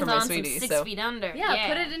for my Marathon sweetie. from 6 feet under. Yeah,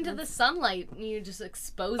 put it into the sunlight and you just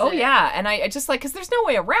expose Oh it. yeah, and I just like, because there's no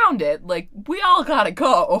way around it. Like, we all gotta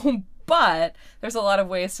go, but there's a lot of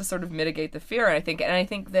ways to sort of mitigate the fear. And I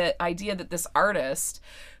think the idea that this artist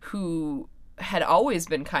who had always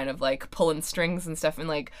been kind of like pulling strings and stuff and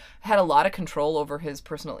like had a lot of control over his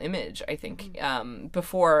personal image, I think,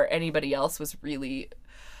 before anybody else was really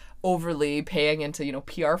overly paying into, you know,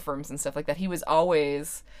 PR firms and stuff like that. He was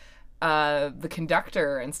always the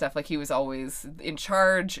conductor and stuff. Like, he was always in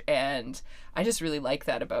charge, and I just really like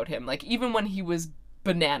that about him. Like, even when he was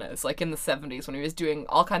bananas, like in the 70s, when he was doing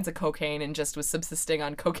all kinds of cocaine and just was subsisting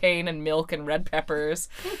on cocaine and milk and red peppers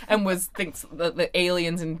and thinks the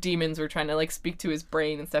aliens and demons were trying to like speak to his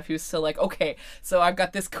brain and stuff, he was still like, okay, so I've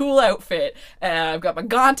got this cool outfit and I've got my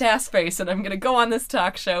gaunt ass face and I'm gonna go on this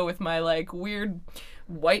talk show with my like weird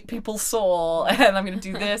white people soul and I'm gonna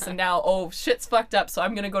do this, and now, oh, shit's fucked up, so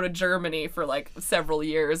I'm gonna go to Germany for like several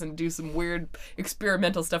years and do some weird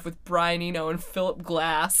experimental stuff with Brian Eno and Philip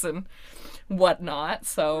Glass and whatnot.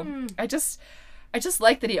 So I just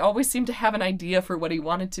like that he always seemed to have an idea for what he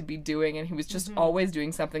wanted to be doing, and he was just always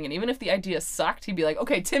doing something. And even if the idea sucked, he'd be like,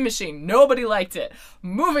 okay, Tin Machine, nobody liked it,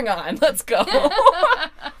 moving on, let's go.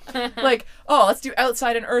 Like, oh, let's do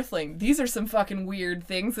Outside and Earthling. These are some fucking weird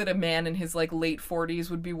things that a man in his like late 40s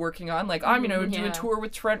would be working on. Like, I'm gonna do a tour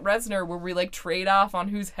with Trent Reznor where we like trade off on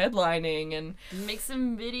who's headlining, and Make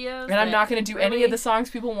some videos. and I'm not gonna do any really- of the songs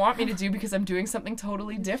people want me to do because I'm doing something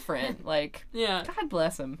totally different. Like, Yeah. God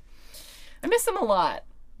bless him. I miss him a lot.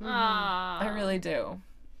 Aww. I really do.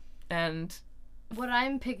 And What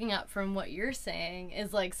I'm picking up from what you're saying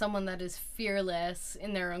is like someone that is fearless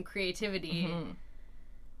in their own creativity. Mm-hmm.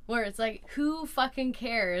 Where it's like, who fucking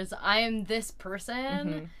cares? I am this person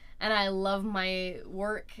Mm-hmm. and I love my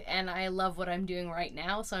work and I love what I'm doing right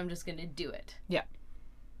now, so I'm just gonna do it. yeah.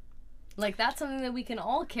 Like, that's something that we can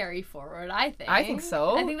all carry forward, I think. I think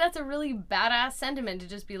so. I think that's a really badass sentiment to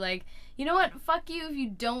just be like, you know what, fuck you if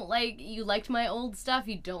you liked my old stuff,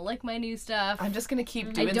 you don't like my new stuff. I'm just gonna keep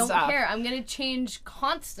I doing don't stuff. care. I'm gonna change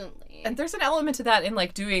constantly. And there's an element to that in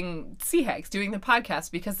like doing CHEGs, doing the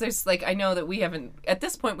podcast, because there's like, I know that we haven't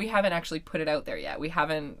actually put it out there yet. We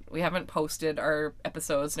haven't posted our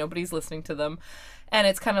episodes. Nobody's listening to them. And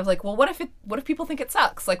it's kind of like, well, what if people think it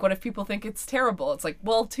sucks? Like, what if people think it's terrible? It's like,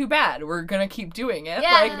 well, too bad. We're going to keep doing it.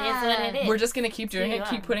 Yeah, like, It is what it is. we're just going to keep doing it,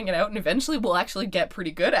 keep putting it out, and eventually we'll actually get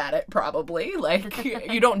pretty good at it, probably. Like,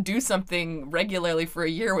 you don't do something regularly for a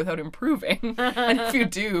year without improving. And if you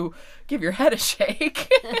do, give your head a shake.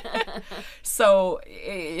 So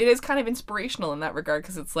it is kind of inspirational in that regard,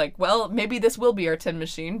 because it's like, well, maybe this will be our Tin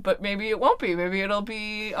Machine, but maybe it won't be. Maybe it'll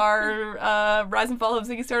be our Rise and Fall of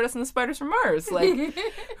Ziggy Stardust and the Spiders from Mars. Like,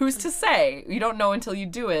 who's to say? You don't know until you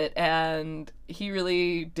do it, and he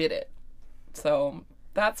really did it. So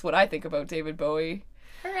that's what I think about David Bowie.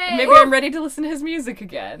 Hooray. Maybe I'm ready to listen to his music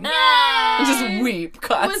again. And just weep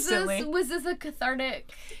constantly. Was this a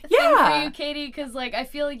cathartic thing Yeah. for you, Katie? Because, like, I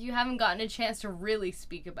feel like you haven't gotten a chance to really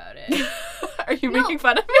speak about it. Are you making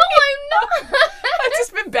fun of me? No, I'm not. I've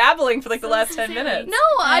just been babbling for like the last 10 minutes. No,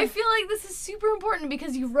 I feel like this is super important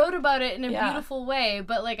because you wrote about it in a beautiful way,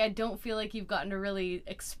 but, like, I don't feel like you've gotten to really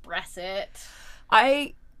express it.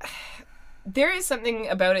 There is something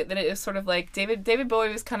about it that it is sort of like David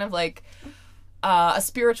Bowie was kind of like a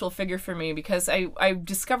spiritual figure for me, because I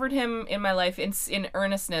discovered him in my life in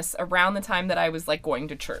earnestness around the time that I was like going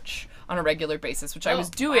to church on a regular basis, which I was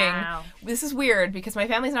doing. Wow. This is weird because my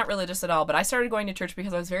family's not religious at all, but I started going to church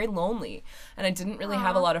because I was very lonely and I didn't really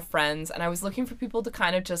have a lot of friends, and I was looking for people to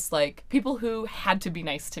kind of just like, people who had to be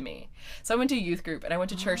nice to me. So I went to youth group and I went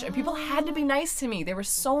to church and people had to be nice to me. They were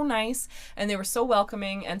so nice and they were so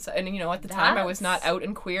welcoming, and you know, at the time I was not out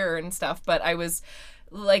and queer and stuff, but I was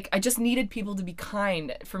like, I just needed people to be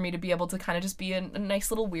kind for me to be able to kind of just be a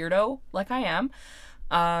nice little weirdo like I am.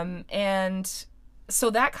 And so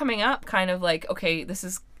that coming up kind of like, okay, this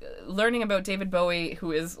is learning about David Bowie,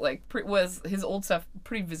 who is like, was his old stuff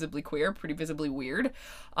pretty visibly queer, pretty visibly weird,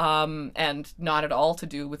 and not at all to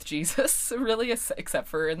do with Jesus, really, except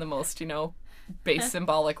for in the most, you know, base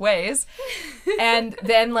symbolic ways. And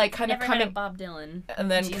then like kind of Never heard coming of Bob Dylan and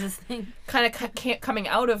then Jesus thing. kind of coming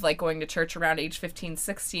out of like going to church around age 15,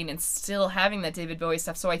 16 and still having that David Bowie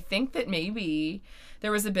stuff. So I think that maybe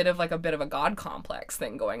there was a bit of a God complex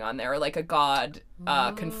thing going on there, or like a God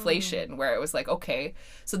conflation, where it was like, okay,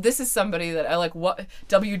 so this is somebody that I like, what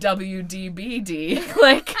WWDBD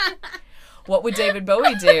like what would David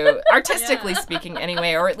Bowie do, artistically speaking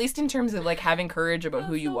anyway, or at least in terms of like having courage about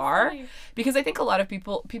who you are? Because I think a lot of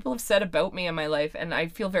people have said about me in my life, and I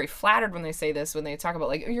feel very flattered when they say this, when they talk about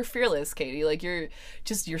like, oh, you're fearless, Katie, like you're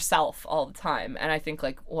just yourself all the time. And I think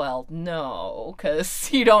like, well, no, because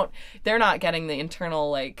they're not getting the internal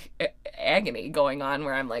like agony going on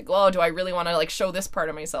where I'm like, well, do I really want to like show this part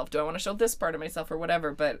of myself? Do I want to show this part of myself or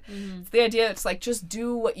whatever? But it's the idea, it's like, just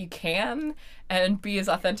do what you can and be as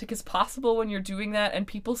authentic as possible when you're doing that, and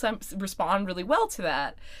people respond really well to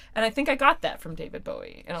that. And I think I got that from David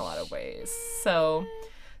Bowie in a lot of ways. So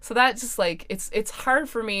that just like, it's hard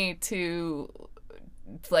for me to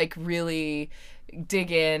like really dig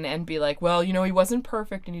in and be like, well, you know, he wasn't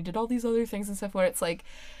perfect and he did all these other things and stuff, where it's like,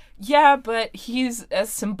 yeah, but he's as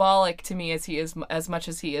symbolic to me as he is, as much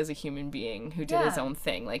as he is a human being who did his own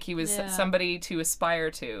thing. Like, he was somebody to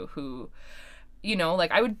aspire to, who, you know,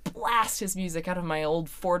 like, I would blast his music out of my old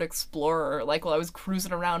Ford Explorer, like, while I was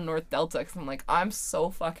cruising around North Delta, because I'm like, I'm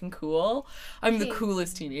so fucking cool. I'm the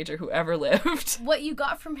coolest teenager who ever lived. What you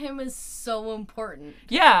got from him is so important.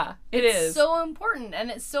 Yeah, it's so important,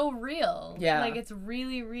 and it's so real. Yeah. Like, it's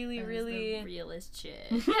really, really, really... the realest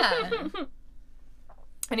shit. Yeah.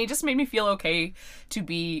 And he just made me feel okay to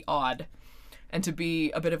be odd and to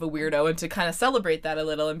be a bit of a weirdo, and to kind of celebrate that a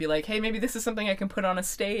little and be like, hey, maybe this is something I can put on a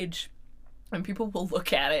stage. And people will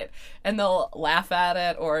look at it and they'll laugh at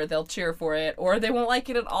it, or they'll cheer for it, or they won't like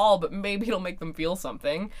it at all, but maybe it'll make them feel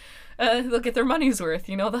something. They'll get their money's worth,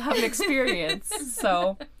 you know, they'll have an experience.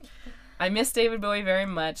 So I miss David Bowie very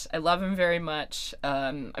much. I love him very much.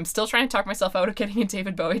 I'm still trying to talk myself out of getting a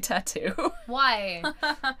David Bowie tattoo. Why?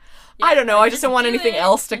 I don't know. I just don't want anything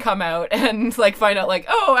else to come out and like find out like,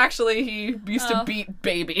 oh, actually he used to beat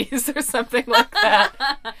babies or something like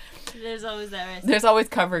that. There's always that risk. There's always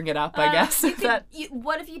covering it up, I guess.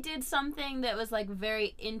 What if you did something that was like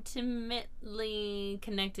very intimately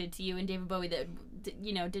connected to you and David Bowie that,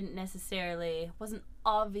 you know, wasn't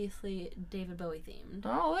obviously David Bowie themed?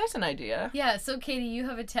 Oh, that's an idea. Yeah, so Katie, you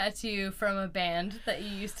have a tattoo from a band that you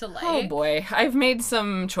used to like. Oh boy, I've made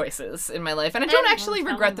some choices in my life, and I don't actually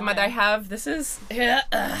regret them. I have, this is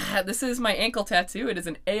my ankle tattoo. It is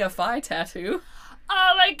an AFI tattoo.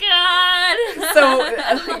 Oh my god!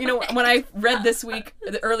 So, you know, when I read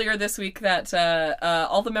earlier this week that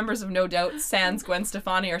all the members of No Doubt, sans Gwen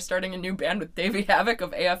Stefani, are starting a new band with Davey Havok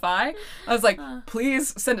of AFI, I was like,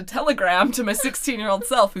 please send a telegram to my 16-year-old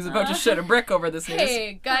self who's about to shit a brick over this news.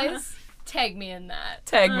 Hey, guys, Tag me in that.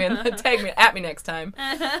 Tag me at me next time.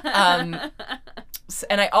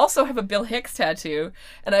 And I also have a Bill Hicks tattoo,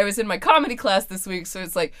 and I was in my comedy class this week, so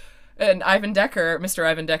it's like, and Mr.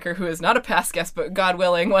 Ivan Decker, who is not a past guest, but God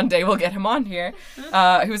willing, one day we'll get him on here,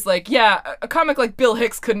 he was like, yeah, a comic like Bill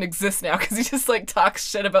Hicks couldn't exist now, because he just, like, talks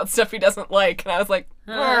shit about stuff he doesn't like, and I was like,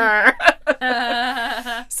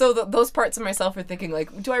 So those parts of myself are thinking,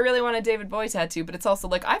 like, do I really want a David Bowie tattoo? But it's also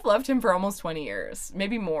like, I've loved him for almost 20 years,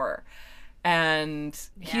 maybe more. And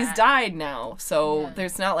he's died now, so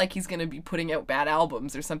there's not like he's gonna be putting out bad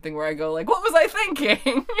albums or something where I go like, what was I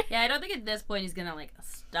thinking? Yeah, I don't think at this point he's gonna like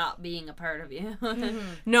stop being a part of you.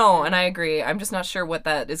 No, and I agree. I'm just not sure what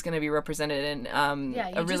that is gonna be represented in.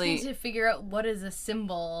 You just need to figure out what is a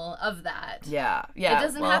symbol of that. Yeah. It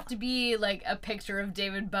doesn't have to be like a picture of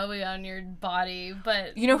David Bowie on your body,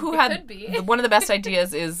 but you know who could be. One of the best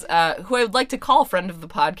ideas is who I would like to call friend of the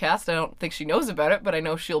podcast. I don't think she knows about it, but I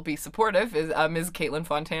know she'll be supportive. Is Ms. Caitlin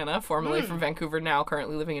Fontana, formerly from Vancouver, now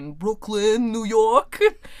currently living in Brooklyn, New York.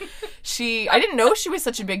 I didn't know she was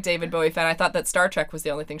such a big David Bowie fan. I thought that Star Trek was the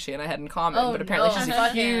only thing she and I had in common, but apparently she's a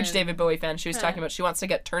huge David Bowie fan. She was talking about she wants to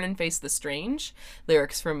get Turn and Face the Strange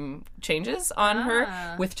lyrics from Changes on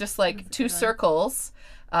her with just like two circles,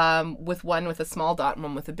 with one with a small dot and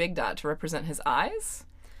one with a big dot to represent his eyes.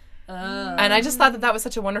 And I just thought that was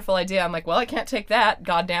such a wonderful idea. I'm like, well, I can't take that,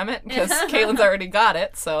 god damn it, because Caitlin's already got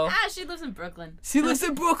it, so. She lives in Brooklyn. She lives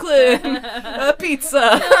in Brooklyn! Pizza!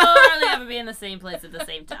 We'll probably have to be in the same place at the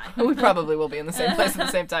same time. We probably will be in the same place at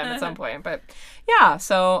the same time at some point, but yeah,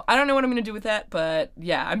 so I don't know what I'm going to do with that, but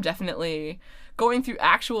yeah, I'm definitely going through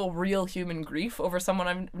actual real human grief over someone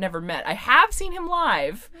I've never met. I have seen him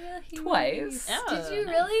live twice. Did you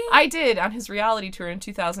really? I did, on his reality tour in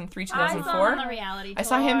 2003, 2004. I saw him on the reality tour. I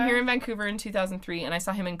saw him here in Vancouver in 2003, and I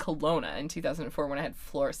saw him in Kelowna in 2004 when I had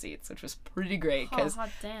floor seats, which was pretty great, because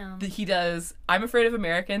he does I'm Afraid of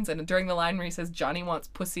Americans, and during the line where he says Johnny wants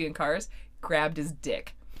pussy in cars, grabbed his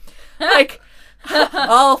dick. Like,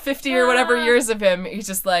 all 50 or whatever years of him, he's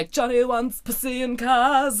just like, Johnny wants pussy in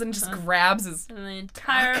cars, and just grabs his and the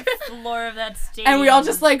entire floor of that stage. And we all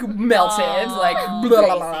just like melted, like blah,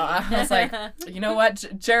 blah, blah. I was like, you know what,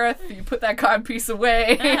 Jareth, you put that cod piece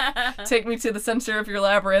away. Take me to the center of your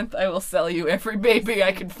labyrinth. I will sell you every baby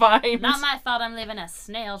I can find. Not my fault I'm leaving a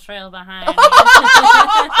snail trail behind me.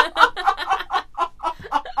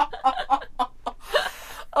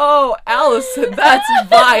 Oh, Allison, that's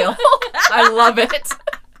vile. I love it.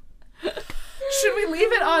 Should we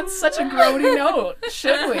leave it on such a groany note?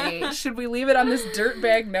 Should we? Should we leave it on this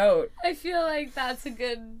dirtbag note? I feel like that's a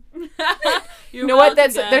good... You know what?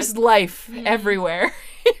 There's life everywhere.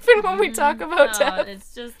 Even when we talk about death.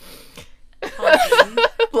 It's just...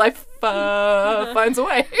 Life finds a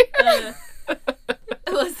way.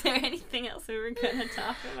 Was there anything else we were gonna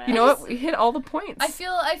talk about? You know what? We hit all the points. I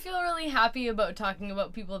feel really happy about talking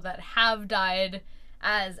about people that have died,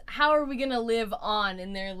 as how are we gonna live on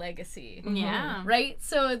in their legacy? Yeah. Right?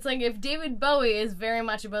 So it's like, if David Bowie is very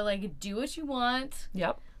much about like, do what you want.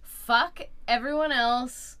 Yep. Fuck everyone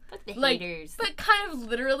else. Fuck the like, haters. But kind of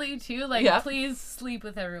literally too. Like, please sleep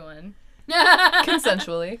with everyone.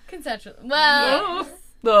 Consensually. Well. Yes.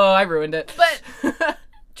 Oh, I ruined it. But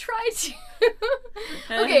try to.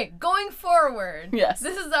 Okay, going forward. Yes.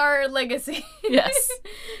 This is our legacy. Yes.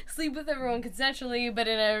 Sleep with everyone consensually, but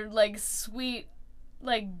in a like sweet,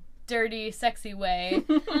 like dirty, sexy way.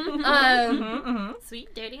 Sweet,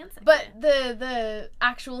 dirty, and sexy. But the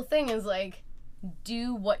actual thing is like,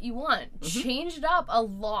 do what you want. Change it up a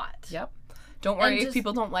lot. Yep. Don't worry if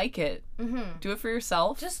people don't like it. Do it for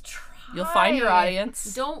yourself. Just try. You'll find your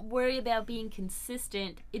audience. Don't worry about being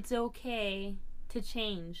consistent. It's okay to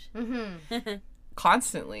change.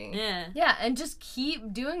 Constantly. Yeah. Yeah, and just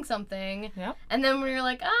keep doing something. Yep. And then when you're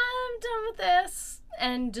like, I'm done with this,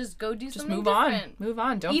 and just go do something different. Move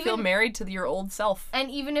on. Don't feel married to your old self.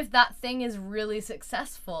 And even if that thing is really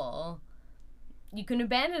successful, you can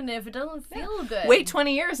abandon it if it doesn't feel good. Wait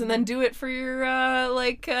 20 years and then do it for your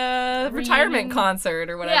retirement concert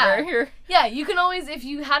or whatever. Yeah, you can always, if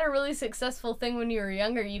you had a really successful thing when you were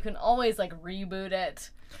younger, you can always like reboot it.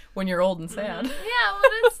 When you're old and sad. Yeah,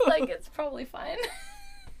 but it's like, it's probably fine.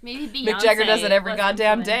 Maybe Beyonce. Mick Jagger does it every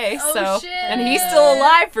goddamn day. Oh, shit. And he's still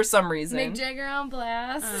alive for some reason. Mick Jagger on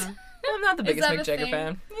blast. I'm not the biggest Mick Jagger thing?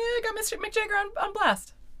 fan. Yeah, I got Mr. Mick Jagger on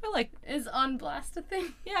blast. I like. Is on blast a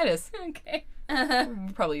thing? Yeah, it is. Okay. I'm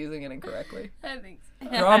probably using it incorrectly. I think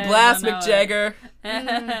so. You're on blast, Mick Jagger. I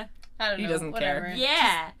don't know. He doesn't Whatever. care.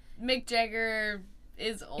 Yeah. Mick Jagger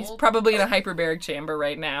is old. He's probably in a hyperbaric chamber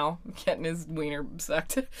right now, getting his wiener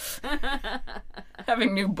sucked.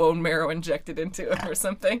 Having new bone marrow injected into him or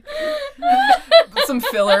something. Some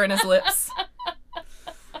filler in his lips.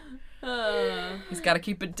 He's got to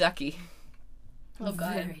keep it ducky. Oh,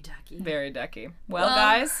 God. Very ducky. Very ducky. Well,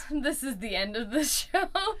 guys. This is the end of the show.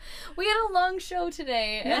 We had a long show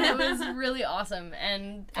today, and it was really awesome.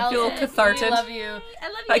 And I feel catharted. we love you. I love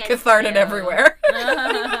you I guys catharted too. everywhere.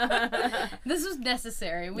 This was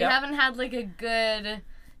necessary. We Yep. haven't had like a good,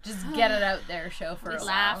 just get it out there show for We a while.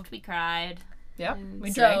 laughed, we cried. Yep.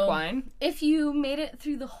 We So- drank wine. If you made it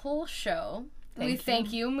through the whole show, we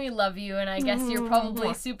thank you and we love you, and I guess you're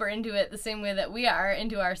probably super into it the same way that we are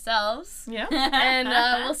into ourselves. Yeah. And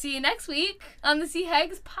we'll see you next week on the Sea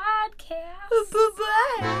Hags podcast.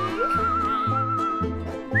 Bye-bye.